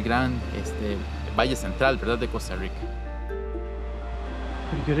parte del gran Valle Central, ¿verdad?, de Costa Rica.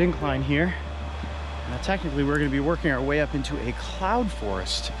 Pretty good incline here. Now technically we're going to be working our way up into a cloud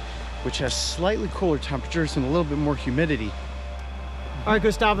forest, which has slightly cooler temperatures and a little bit more humidity. All right,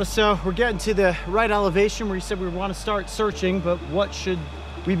 Gustavo, so we're getting to the right elevation where you said we want to start searching, but what should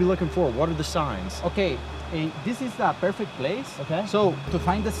we be looking for? What are the signs? Okay, this is the perfect place. Okay. So to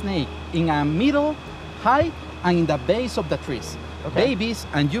find the snake in a middle, high, and in the base of the trees. Okay. Babies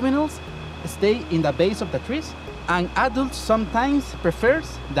and juveniles stay in the base of the trees, and adults sometimes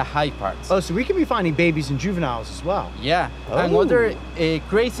prefers the high parts. Oh, so we could be finding babies and juveniles as well. Yeah. Oh. Another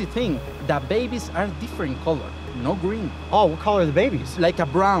crazy thing, the babies are different color, no green. Oh, what color are the babies? Like a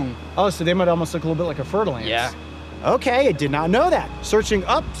brown. Oh, so they might almost look a little bit like a fer de lance. Yeah. Okay, I did not know that. Searching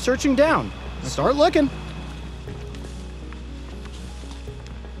up, searching down. Start looking.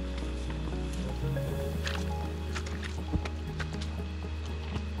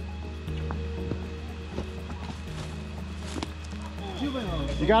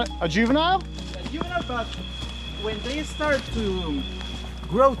 You got a juvenile? A juvenile, but when they start to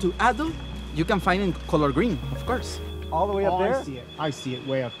grow to adult, you can find in color green, of course. All the way up there? I see it. I see it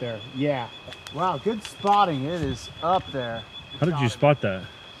way up there. Yeah. Wow, good spotting. It is up there. How did you spot that?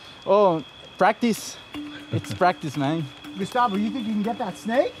 Oh, practice. It's practice, man. Gustavo, you think you can get that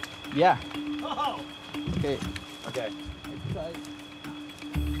snake? Yeah. Oh! Okay. Okay.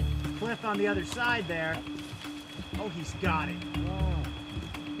 Cliff on the other side there. Oh, he's got it.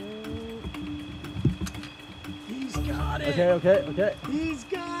 He's got it. Okay. He's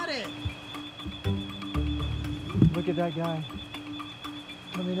got it. Look at that guy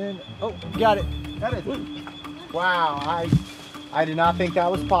coming in. Oh, got it. Got it. Wow, I did not think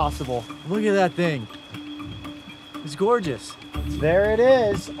that was possible. Look at that thing. It's gorgeous. There it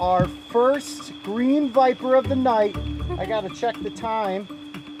is, our first green viper of the night. I gotta check the time.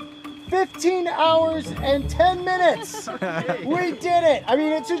 15 hours and 10 minutes. We did it. I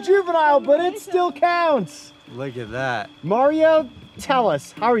mean, it's a juvenile, but it still counts. Look at that. Mario, tell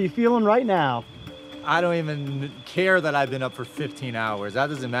us, how are you feeling right now? I don't even care that I've been up for 15 hours. That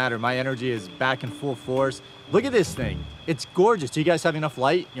doesn't matter. My energy is back in full force. Look at this thing. It's gorgeous. Do you guys have enough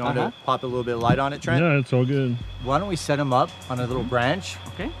light? You want to pop a little bit of light on it, Trent? Yeah, it's all good. Why don't we set him up on a little branch?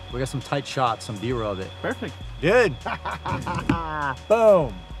 Okay. We got some tight shots, some B-roll of it. Perfect. Good.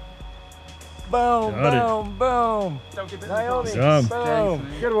 Boom. Boom, Got boom, boom. Naomi, boom.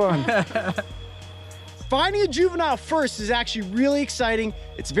 Good one. Finding a juvenile first is actually really exciting.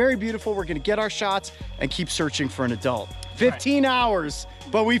 It's very beautiful. We're gonna get our shots and keep searching for an adult. 15 hours,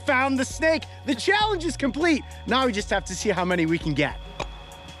 but we found the snake. The challenge is complete. Now we just have to see how many we can get.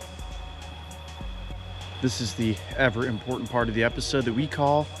 This is the ever important part of the episode that we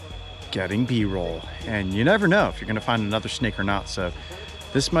call getting B-roll. And you never know if you're gonna find another snake or not. So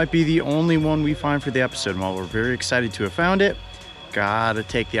this might be the only one we find for the episode. And while we're very excited to have found it, gotta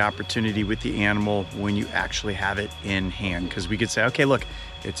take the opportunity with the animal when you actually have it in hand. Because we could say, okay, look,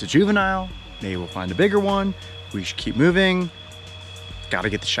 it's a juvenile. Maybe we'll find a bigger one. We should keep moving. Gotta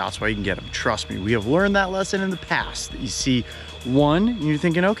get the shots while you can get them. Trust me, we have learned that lesson in the past. That you see one and you're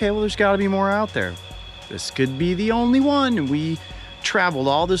thinking, okay, well, there's gotta be more out there. This could be the only one. And we traveled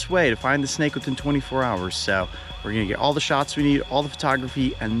all this way to find the snake within 24 hours. So we're gonna get all the shots we need, all the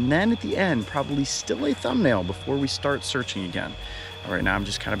photography, and then at the end, probably still a thumbnail before we start searching again. Right now, I'm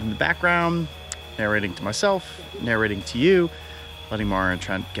just kind of in the background, narrating to myself, narrating to you, letting Mara and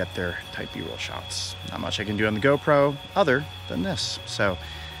Trent get their tight B-roll shots. Not much I can do on the GoPro other than this. So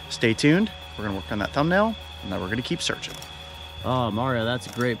stay tuned. We're gonna work on that thumbnail, and then we're gonna keep searching. Oh, Mario, that's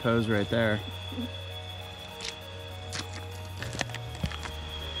a great pose right there.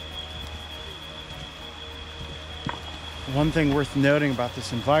 One thing worth noting about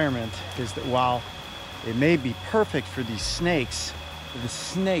this environment is that while it may be perfect for these snakes, the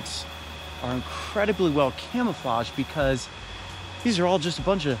snakes are incredibly well camouflaged because these are all just a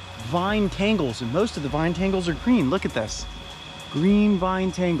bunch of vine tangles, and most of the vine tangles are green. Look at this. Green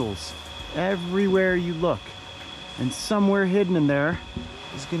vine tangles everywhere you look. And somewhere hidden in there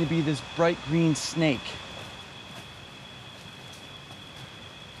is going to be this bright green snake.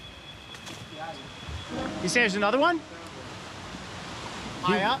 You say there's another one?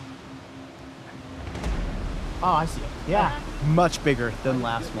 High up? Oh, I see it. Yeah. Much bigger than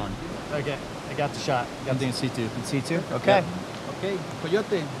last one. Okay, I got the shot. Got the in situ. In situ? Okay. Okay,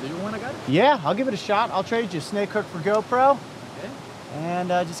 Coyote, do you want to get it? Yeah, I'll give it a shot. I'll trade you a snake hook for GoPro. Okay. And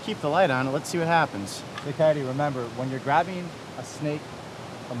just keep the light on it. Let's see what happens. Hey, Coyote, remember, when you're grabbing a snake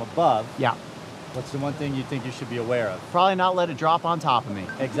from above, Yeah. what's the one thing you think you should be aware of? Probably not let it drop on top of me.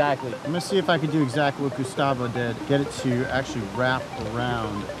 Exactly. I'm gonna see if I can do exactly what Gustavo did. Get it to actually wrap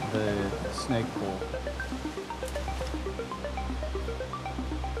around the snake pole.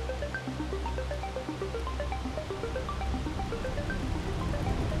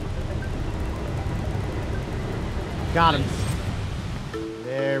 Got him.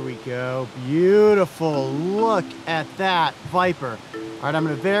 There we go. Beautiful. Look at that viper. All right, I'm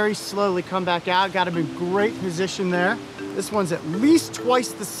gonna very slowly come back out. Got him in great position there. This one's at least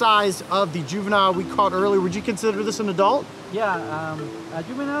twice the size of the juvenile we caught earlier. Would you consider this an adult? Yeah, a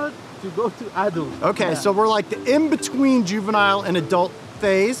juvenile to go to adult. Okay, Yeah. so we're like the in-between juvenile and adult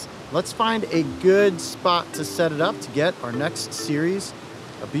phase. Let's find a good spot to set it up to get our next series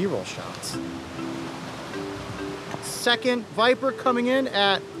of B-roll shots. Second viper coming in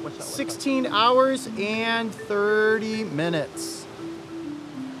at 16 hours and 30 minutes.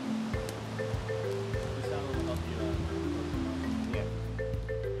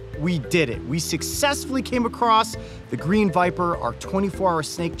 We did it. We successfully came across the green viper. Our 24-hour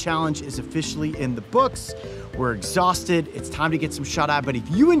snake challenge is officially in the books. We're exhausted. It's time to get some shut-eye. But if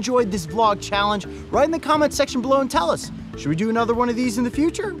you enjoyed this vlog challenge, write in the comment section below and tell us. Should we do another one of these in the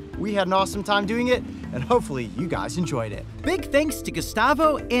future? We had an awesome time doing it, and hopefully you guys enjoyed it. Big thanks to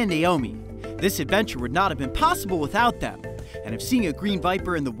Gustavo and Naomi. This adventure would not have been possible without them. And if seeing a green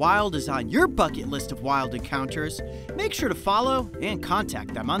viper in the wild is on your bucket list of wild encounters, make sure to follow and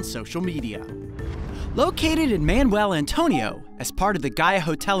contact them on social media. Located in Manuel Antonio, as part of the Gaia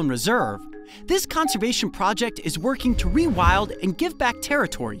Hotel and Reserve, this conservation project is working to rewild and give back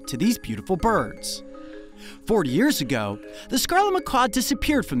territory to these beautiful birds. 40 years ago, the scarlet macaw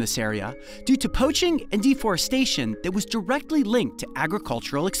disappeared from this area due to poaching and deforestation that was directly linked to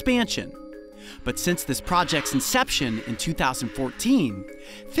agricultural expansion. But since this project's inception in 2014,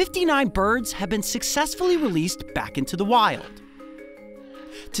 59 birds have been successfully released back into the wild.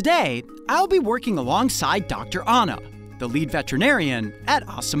 Today, I'll be working alongside Dr. Anna, the lead veterinarian at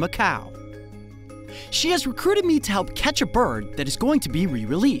MACAW. She has recruited me to help catch a bird that is going to be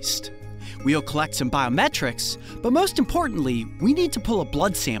re-released. We'll collect some biometrics, but most importantly, we need to pull a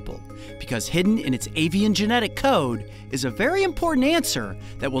blood sample because hidden in its avian genetic code is a very important answer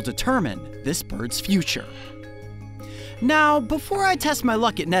that will determine this bird's future. Now, before I test my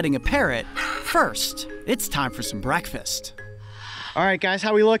luck at netting a parrot, first, it's time for some breakfast. All right, guys,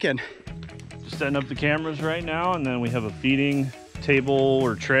 how we looking? Just setting up the cameras right now, and then we have a feeding table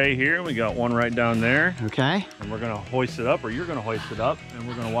or tray here. We got one right down there. Okay. And we're gonna hoist it up, or you're gonna hoist it up, and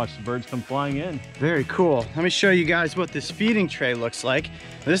we're gonna watch the birds come flying in. Very cool. Let me show you guys what this feeding tray looks like.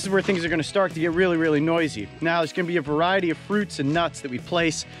 This is where things are gonna start to get really, really noisy. Now, there's gonna be a variety of fruits and nuts that we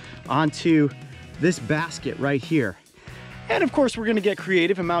place onto this basket right here. And of course, we're gonna get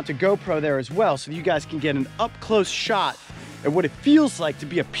creative and mount a GoPro there as well so you guys can get an up-close shot at what it feels like to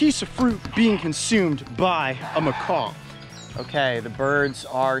be a piece of fruit being consumed by a macaw. Okay, the birds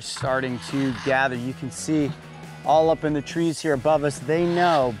are starting to gather. You can see all up in the trees here above us. They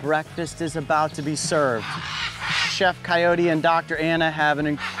know breakfast is about to be served. Chef Coyote and Dr. Anna have an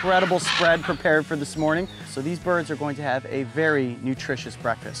incredible spread prepared for this morning. So these birds are going to have a very nutritious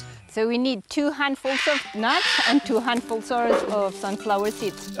breakfast. So we need 2 handfuls of nuts and 2 handfuls of sunflower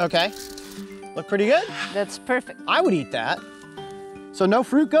seeds. Okay, look pretty good? That's perfect. I would eat that. So no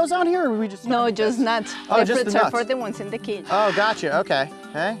fruit goes on here, or we just... No, just nuts. Oh, just the nuts. For the ones in the cage. Oh, gotcha, okay.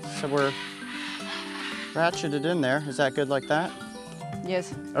 Okay, so we're ratcheted in there. Is that good like that?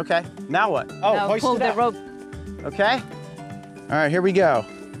 Yes. Okay, now what? Oh, now hoist pull it the up. rope. Okay. All right, here we go.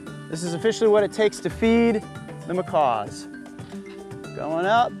 This is officially what it takes to feed the macaws. Going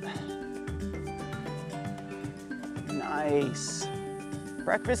up. Nice.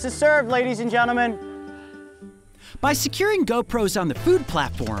 Breakfast is served, ladies and gentlemen. By securing GoPros on the food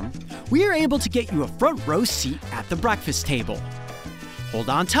platform, we are able to get you a front row seat at the breakfast table. Hold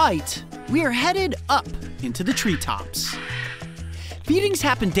on tight, we are headed up into the treetops. Feedings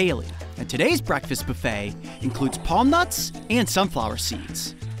happen daily, and today's breakfast buffet includes palm nuts and sunflower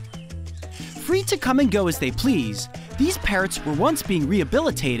seeds. Free to come and go as they please, these parrots were once being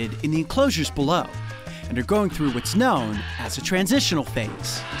rehabilitated in the enclosures below, and are going through what's known as a transitional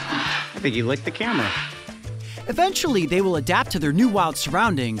phase. I think you licked the camera. Eventually, they will adapt to their new wild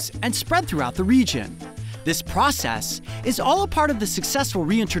surroundings and spread throughout the region. This process is all a part of the successful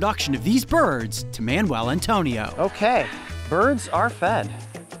reintroduction of these birds to Manuel Antonio. Okay, birds are fed.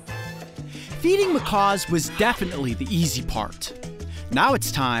 Feeding macaws was definitely the easy part. Now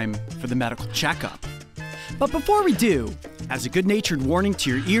it's time for the medical checkup. But before we do, as a good-natured warning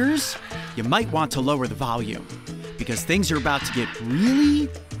to your ears, you might want to lower the volume, because things are about to get really,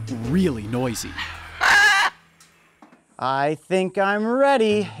 really noisy. I think I'm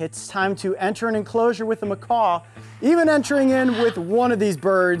ready. It's time to enter an enclosure with a macaw. Even entering in with one of these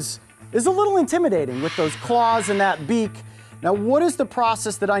birds is a little intimidating with those claws and that beak. Now, what is the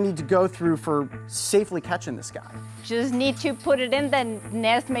process that I need to go through for safely catching this guy? Just need to put it in the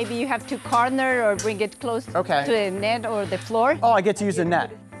nest. Maybe you have to corner or bring it close to the net or the floor. Oh, I get to use a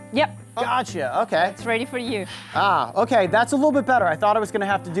net. Yep. Gotcha, okay. It's ready for you. Ah, okay, that's a little bit better. I thought I was gonna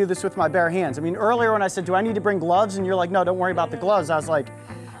have to do this with my bare hands. I mean, earlier when I said, do I need to bring gloves? And you're like, no, don't worry about the gloves. I was like,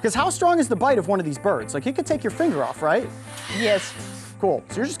 because how strong is the bite of one of these birds? Like, it could take your finger off, right? Yes. Cool,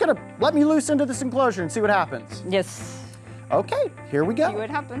 so you're just gonna let me loose into this enclosure and see what happens? Yes. Okay, here we go. See what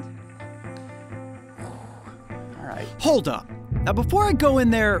happens. All right. Hold up. Now, before I go in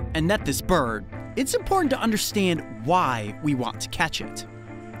there and net this bird, it's important to understand why we want to catch it.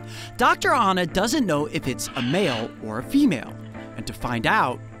 Dr. Anna doesn't know if it's a male or a female, and to find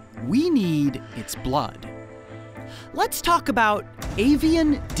out, we need its blood. Let's talk about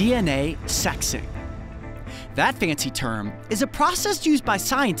avian DNA sexing. That fancy term is a process used by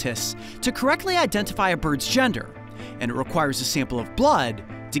scientists to correctly identify a bird's gender, and it requires a sample of blood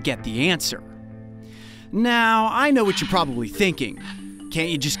to get the answer. Now, I know what you're probably thinking. Can't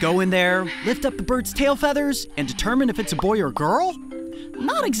you just go in there, lift up the bird's tail feathers, and determine if it's a boy or a girl?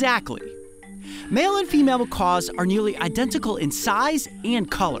 Not exactly. Male and female macaws are nearly identical in size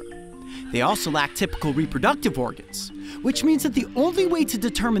and color. They also lack typical reproductive organs, which means that the only way to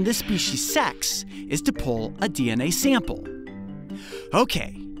determine this species' sex is to pull a DNA sample.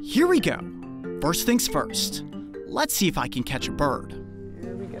 Okay, here we go. First things first. Let's see if I can catch a bird.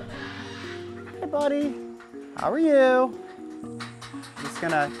 Here we go. Hey, buddy. How are you? Just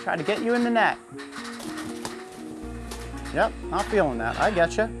gonna try to get you in the net. Yep, not feeling that. I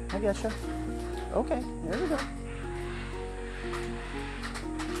getcha. I getcha. Okay, here we go.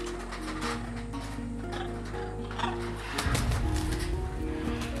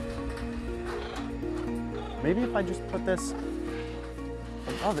 Maybe if I just put this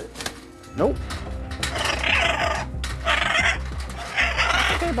above it. Nope.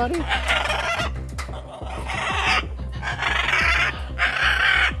 Okay, buddy.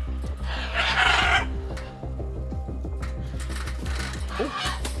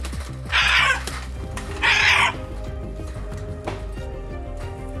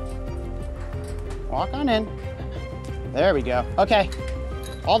 Walk on in. There we go. Okay,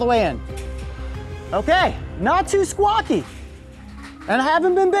 all the way in. Okay, not too squawky. And I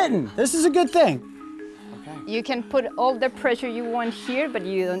haven't been bitten. This is a good thing. Okay. You can put all the pressure you want here, but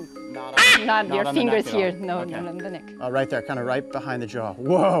you don't, not your fingers here. No, okay. Not on the neck. Oh, right there, kind of right behind the jaw.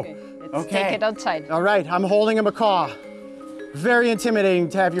 Whoa. Okay. Take it outside. All right, I'm holding a macaw. Very intimidating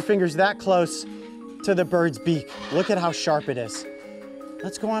to have your fingers that close to the bird's beak. Look at how sharp it is.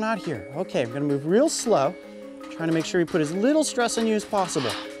 Let's go on out here. Okay, I'm gonna move real slow, trying to make sure we put as little stress on you as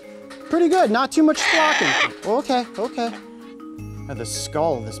possible. Pretty good, not too much squawking. Okay, okay. Now the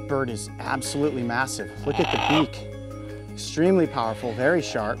skull of this bird is absolutely massive. Look at the beak. Extremely powerful, very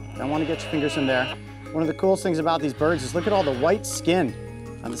sharp. Don't want to get your fingers in there. One of the coolest things about these birds is look at all the white skin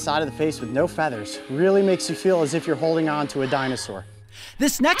on the side of the face with no feathers. Really makes you feel as if you're holding on to a dinosaur.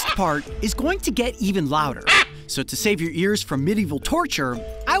 This next part is going to get even louder. So to save your ears from medieval torture,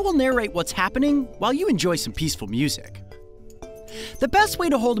 I will narrate what's happening while you enjoy some peaceful music. The best way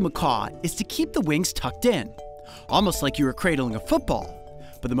to hold a macaw is to keep the wings tucked in, almost like you were cradling a football.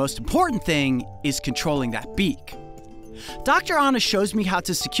 But the most important thing is controlling that beak. Dr. Anna shows me how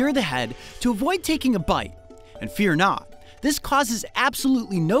to secure the head to avoid taking a bite. And fear not, this causes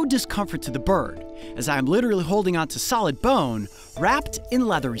absolutely no discomfort to the bird, as I am literally holding onto solid bone wrapped in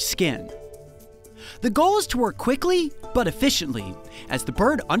leathery skin. The goal is to work quickly but efficiently as the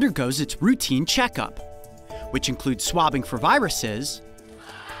bird undergoes its routine checkup, which includes swabbing for viruses.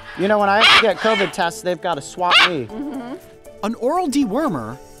 You know, when I have to get COVID tests, they've got to swab me. An oral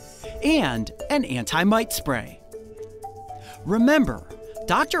dewormer, and an anti-mite spray. Remember,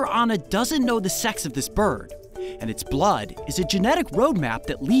 Dr. Anna doesn't know the sex of this bird, and its blood is a genetic roadmap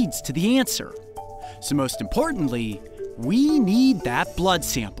that leads to the answer. So most importantly, we need that blood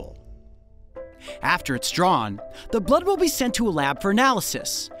sample. After it's drawn, the blood will be sent to a lab for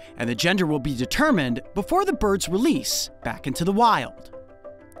analysis, and the gender will be determined before the bird's release back into the wild.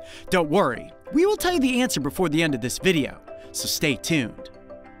 Don't worry, we will tell you the answer before the end of this video, so stay tuned.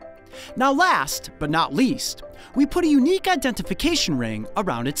 Now last, but not least, we put a unique identification ring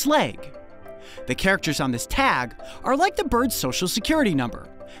around its leg. The characters on this tag are like the bird's social security number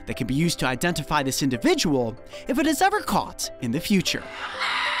that can be used to identify this individual if it is ever caught in the future.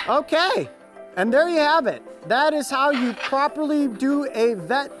 Okay. And there you have it. That is how you properly do a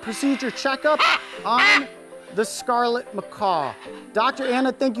vet procedure checkup on the scarlet macaw. Dr.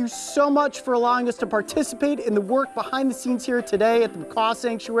 Anna, thank you so much for allowing us to participate in the work behind the scenes here today at the Macaw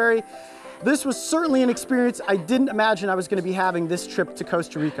Sanctuary. This was certainly an experience I didn't imagine I was going to be having this trip to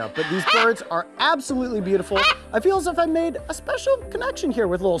Costa Rica, but these birds are absolutely beautiful. I feel as if I made a special connection here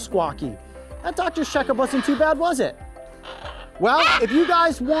with little Squawky. That doctor's checkup wasn't too bad, was it? Well, if you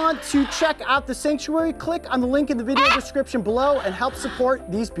guys want to check out the sanctuary, click on the link in the video description below and help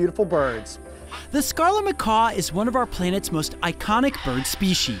support these beautiful birds. The scarlet macaw is one of our planet's most iconic bird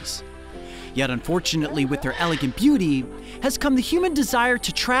species. Yet unfortunately, with their elegant beauty, has come the human desire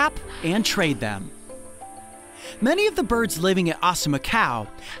to trap and trade them. Many of the birds living at MACAW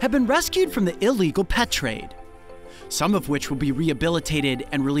have been rescued from the illegal pet trade, some of which will be rehabilitated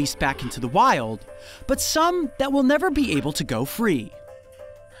and released back into the wild, but some that will never be able to go free.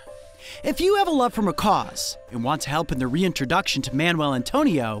 If you have a love for macaws and want to help in the reintroduction to Manuel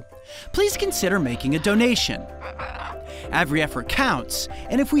Antonio, please consider making a donation. Every effort counts,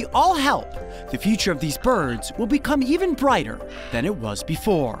 and if we all help, the future of these birds will become even brighter than it was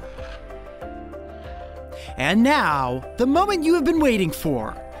before. And now, the moment you have been waiting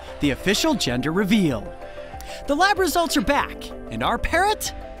for, the official gender reveal. The lab results are back, and our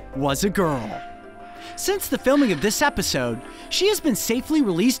parrot was a girl. Since the filming of this episode, she has been safely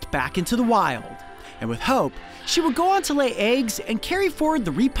released back into the wild, and with hope, she will go on to lay eggs and carry forward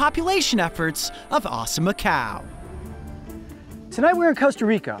the repopulation efforts of MACAW. Tonight we're in Costa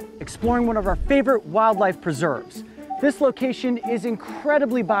Rica, exploring one of our favorite wildlife preserves. This location is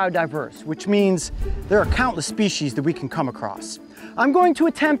incredibly biodiverse, which means there are countless species that we can come across. I'm going to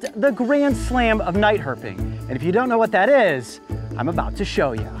attempt the grand slam of night herping, and if you don't know what that is, I'm about to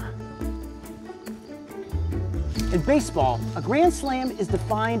show you. In baseball, a grand slam is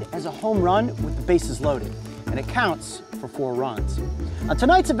defined as a home run with the bases loaded, and it counts for 4 runs. On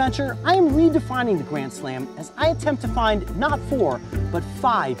tonight's adventure, I am redefining the Grand Slam as I attempt to find not 4, but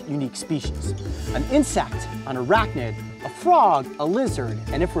 5 unique species. An insect, an arachnid, a frog, a lizard,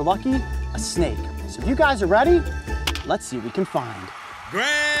 and if we're lucky, a snake. So if you guys are ready, let's see what we can find.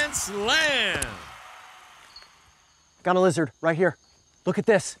 Grand Slam! Got a lizard right here. Look at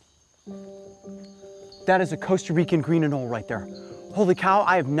this. That is a Costa Rican green anole right there. Holy cow,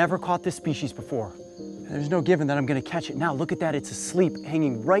 I have never caught this species before. And there's no given that I'm gonna catch it now. Look at that, it's asleep,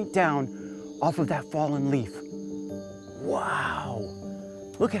 hanging right down off of that fallen leaf. Wow.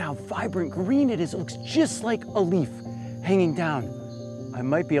 Look at how vibrant green it is. It looks just like a leaf hanging down. I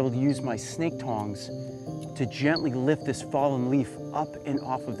might be able to use my snake tongs to gently lift this fallen leaf up and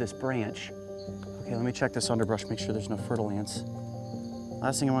off of this branch. Okay, let me check this underbrush, make sure there's no fertile ants.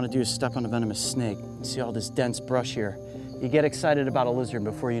 Last thing I want to do is step on a venomous snake. You see all this dense brush here. You get excited about a lizard,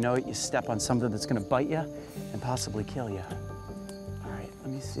 before you know it, you step on something that's going to bite you and possibly kill you. All right,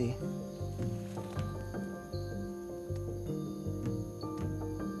 let me see.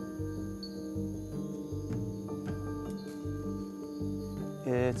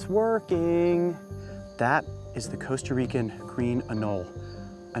 It's working. That is the Costa Rican green anole,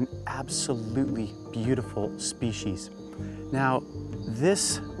 an absolutely beautiful species. Now,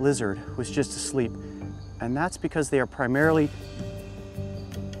 this lizard was just asleep, and that's because they are primarily,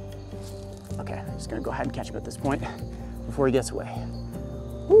 okay, I'm just gonna go ahead and catch him at this point before he gets away.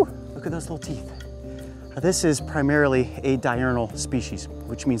 Whew, look at those little teeth. Now, this is primarily a diurnal species,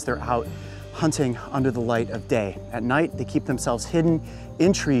 which means they're out hunting under the light of day. At night, they keep themselves hidden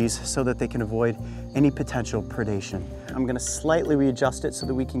in trees so that they can avoid any potential predation. I'm gonna slightly readjust it so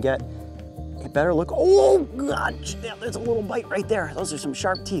that we can get a better look. Oh God, yeah, there's a little bite right there. Those are some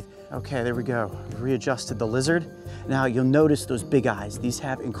sharp teeth. Okay, there we go. Readjusted the lizard. Now you'll notice those big eyes. These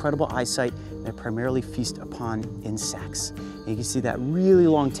have incredible eyesight. They primarily feast upon insects. And you can see that really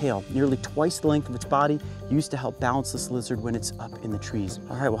long tail, nearly twice the length of its body, used to help balance this lizard when it's up in the trees.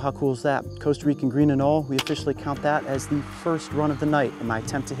 All right, well, how cool is that? Costa Rican green anole, we officially count that as the first run of the night in my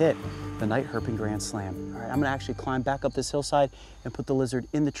attempt to hit the night herping Grand Slam. All right, I'm gonna actually climb back up this hillside and put the lizard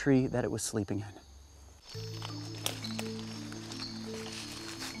in the tree that it was sleeping in.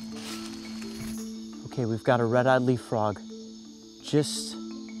 Okay, we've got a red-eyed leaf frog just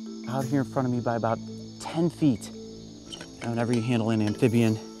out here in front of me by about 10 feet. Now, whenever you handle an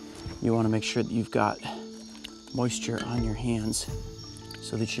amphibian, you want to make sure that you've got moisture on your hands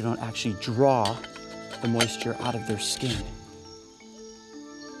so that you don't actually draw the moisture out of their skin.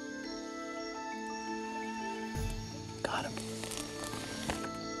 Got him.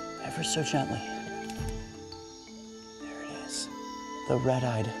 Ever so gently. There it is. The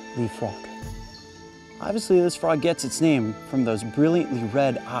red-eyed leaf frog. Obviously, this frog gets its name from those brilliantly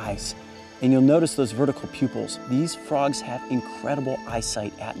red eyes. And you'll notice those vertical pupils. These frogs have incredible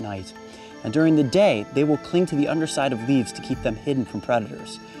eyesight at night. And during the day, they will cling to the underside of leaves to keep them hidden from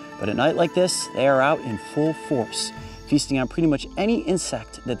predators. But at night like this, they are out in full force, feasting on pretty much any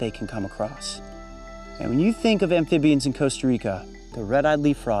insect that they can come across. And when you think of amphibians in Costa Rica, the red-eyed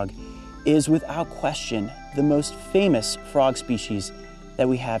leaf frog is without question the most famous frog species that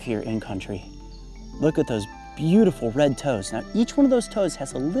we have here in country. Look at those beautiful red toes. Now, each one of those toes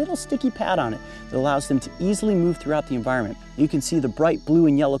has a little sticky pad on it that allows them to easily move throughout the environment. You can see the bright blue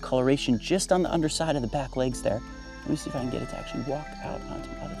and yellow coloration just on the underside of the back legs there. Let me see if I can get it to actually walk out onto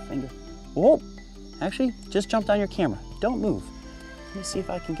my other finger. Whoa, actually, just jumped on your camera. Don't move. Let me see if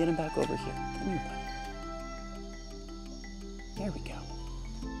I can get him back over here. Come here, buddy. There we go.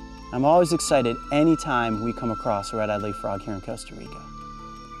 I'm always excited anytime we come across a red-eyed leaf frog here in Costa Rica.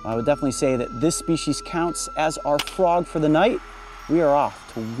 I would definitely say that this species counts as our frog for the night. We are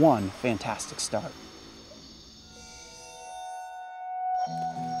off to one fantastic start.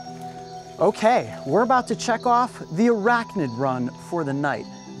 Okay, we're about to check off the arachnid run for the night.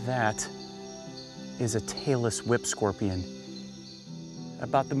 That is a tailless whip scorpion.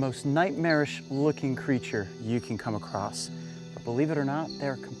 About the most nightmarish looking creature you can come across. But believe it or not,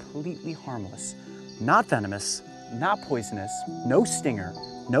 they're completely harmless. Not venomous, not poisonous, no stinger,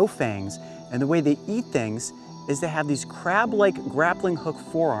 no fangs, and the way they eat things is they have these crab-like grappling hook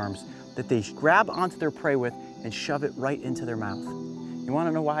forearms that they grab onto their prey with and shove it right into their mouth. You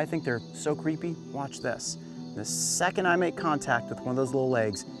wanna know why I think they're so creepy? Watch this. The second I make contact with one of those little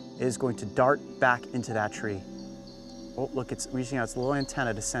legs, it is going to dart back into that tree. Oh, look, it's reaching out its little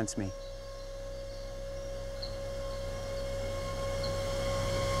antenna to sense me.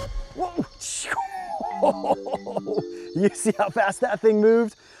 Whoa! You see how fast that thing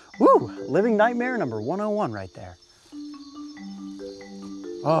moved? Woo! Living nightmare number 101 right there.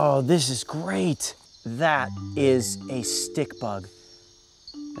 Oh, this is great. that is a stick bug.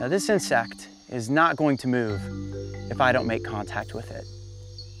 Now this insect is not going to move if I don't make contact with it.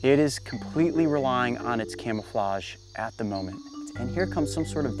 It is completely relying on its camouflage at the moment. And here comes some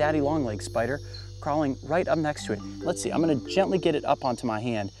sort of daddy longleg spider crawling right up next to it. Let's see, I'm gonna gently get it up onto my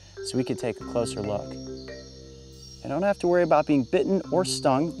hand so we can take a closer look. I don't have to worry about being bitten or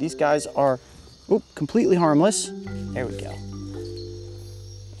stung. These guys are completely harmless. There we go.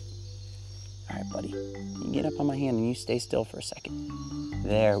 All right, buddy, you get up on my hand and you stay still for a second.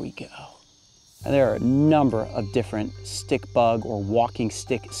 There we go. Now, there are a number of different stick bug or walking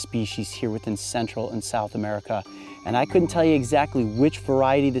stick species here within Central and South America. And I couldn't tell you exactly which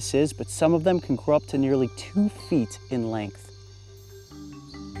variety this is, but some of them can grow up to nearly 2 feet in length.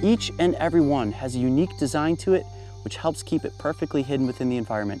 Each and every one has a unique design to it, which helps keep it perfectly hidden within the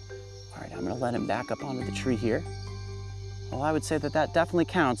environment. All right, I'm gonna let him back up onto the tree here. Well, I would say that that definitely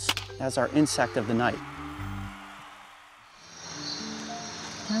counts as our insect of the night.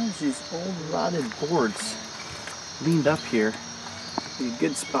 There's these old rotted boards leaned up here. Be a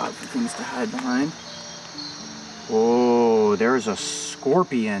good spot for things to hide behind. Oh, there's a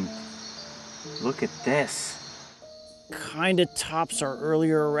scorpion. Look at this. Kinda tops our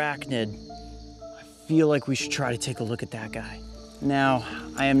earlier arachnid. I feel like we should try to take a look at that guy. Now,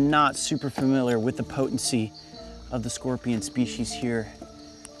 I am not super familiar with the potency of the scorpion species here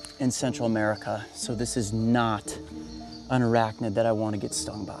in Central America, so this is not an arachnid that I want to get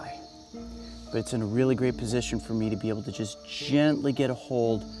stung by. But it's in a really great position for me to be able to just gently get a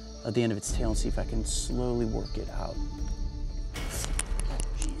hold of the end of its tail and see if I can slowly work it out. Oh,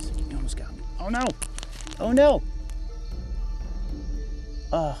 jeez, you almost got me. Oh no! Oh no!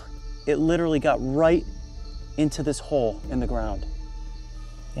 Oh, it literally got right into this hole in the ground.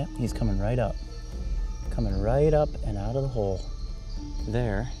 Yep, he's coming right up. Coming right up and out of the hole.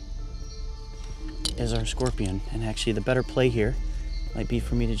 There is our scorpion. And actually the better play here might be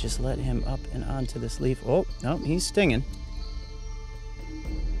for me to just let him up and onto this leaf. Oh, no, he's stinging.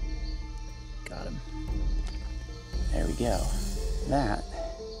 Got him. There we go. That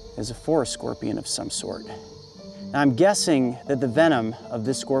is a forest scorpion of some sort. Now I'm guessing that the venom of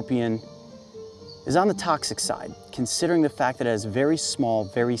this scorpion is on the toxic side, considering the fact that it has very small,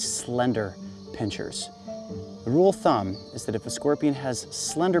 very slender pincers. The rule of thumb is that if a scorpion has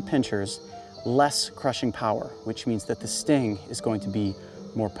slender pincers, less crushing power, which means that the sting is going to be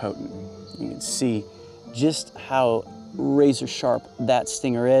more potent. You can see just how razor sharp that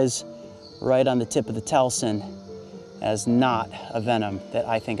stinger is, right on the tip of the telson, as not a venom that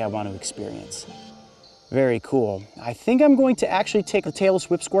I think I want to experience. Very cool. I think I'm going to actually take the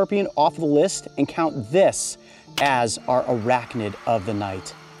tailless whip scorpion off the list and count this as our arachnid of the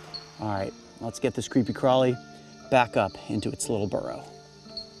night. All right, let's get this creepy crawly back up into its little burrow.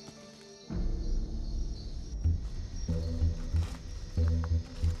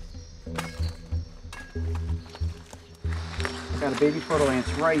 Got a baby fer de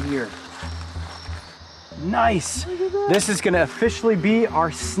lance right here. Nice. This is gonna officially be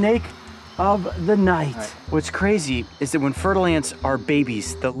our snake of the night. Right. What's crazy is that when fer de lance are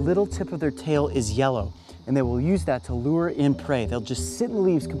babies, the little tip of their tail is yellow, and they will use that to lure in prey. They'll just sit in the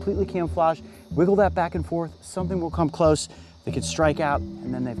leaves, completely camouflaged, wiggle that back and forth, something will come close, they can strike out,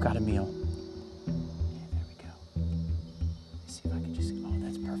 and then they've got a meal. Okay, there we go. Let's see if I can just, oh,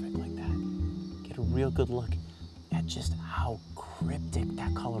 that's perfect like that. Get a real good look at just how cryptic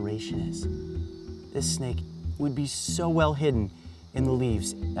that coloration is. This snake would be so well hidden in the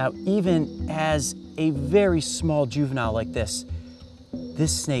leaves. Now, even as a very small juvenile like this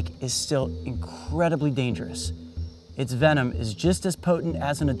snake is still incredibly dangerous. Its venom is just as potent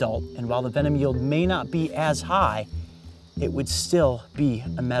as an adult, and while the venom yield may not be as high, it would still be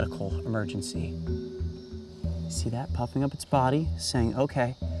a medical emergency. See that, puffing up its body, saying,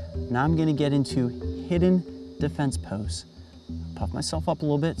 okay, now I'm gonna get into hidden defense pose. Puff myself up a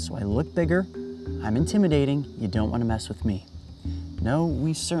little bit so I look bigger. I'm intimidating, you don't wanna mess with me. No,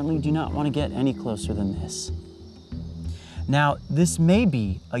 we certainly do not want to get any closer than this. Now, this may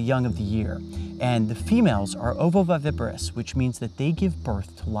be a young of the year, and the females are ovoviviparous, which means that they give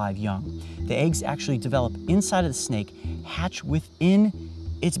birth to live young. The eggs actually develop inside of the snake, hatch within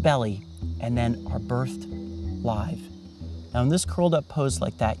its belly, and then are birthed live. Now, in this curled up pose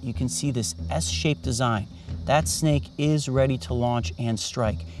like that, you can see this S-shaped design. That snake is ready to launch and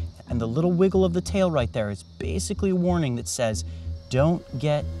strike. And the little wiggle of the tail right there is basically a warning that says, don't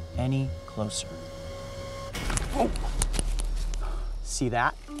get any closer. Oh. See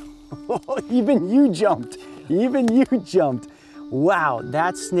that? Even you jumped. Even you jumped. Wow,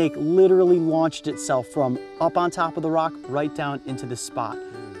 that snake literally launched itself from up on top of the rock right down into this spot.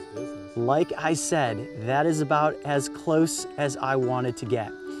 like I said, that is about as close as I wanted to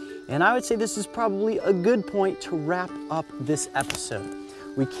get. And I would say this is probably a good point to wrap up this episode.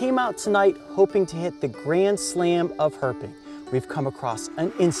 We came out tonight hoping to hit the grand slam of herping. We've come across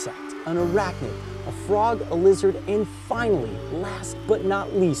an insect, an arachnid, a frog, a lizard, and finally, last but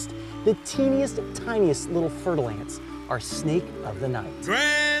not least, the teeniest, tiniest little FER DE LANCE, our snake of the night.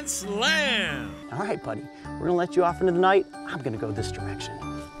 Grand Slam! All right, buddy, we're gonna let you off into the night. I'm gonna go this direction.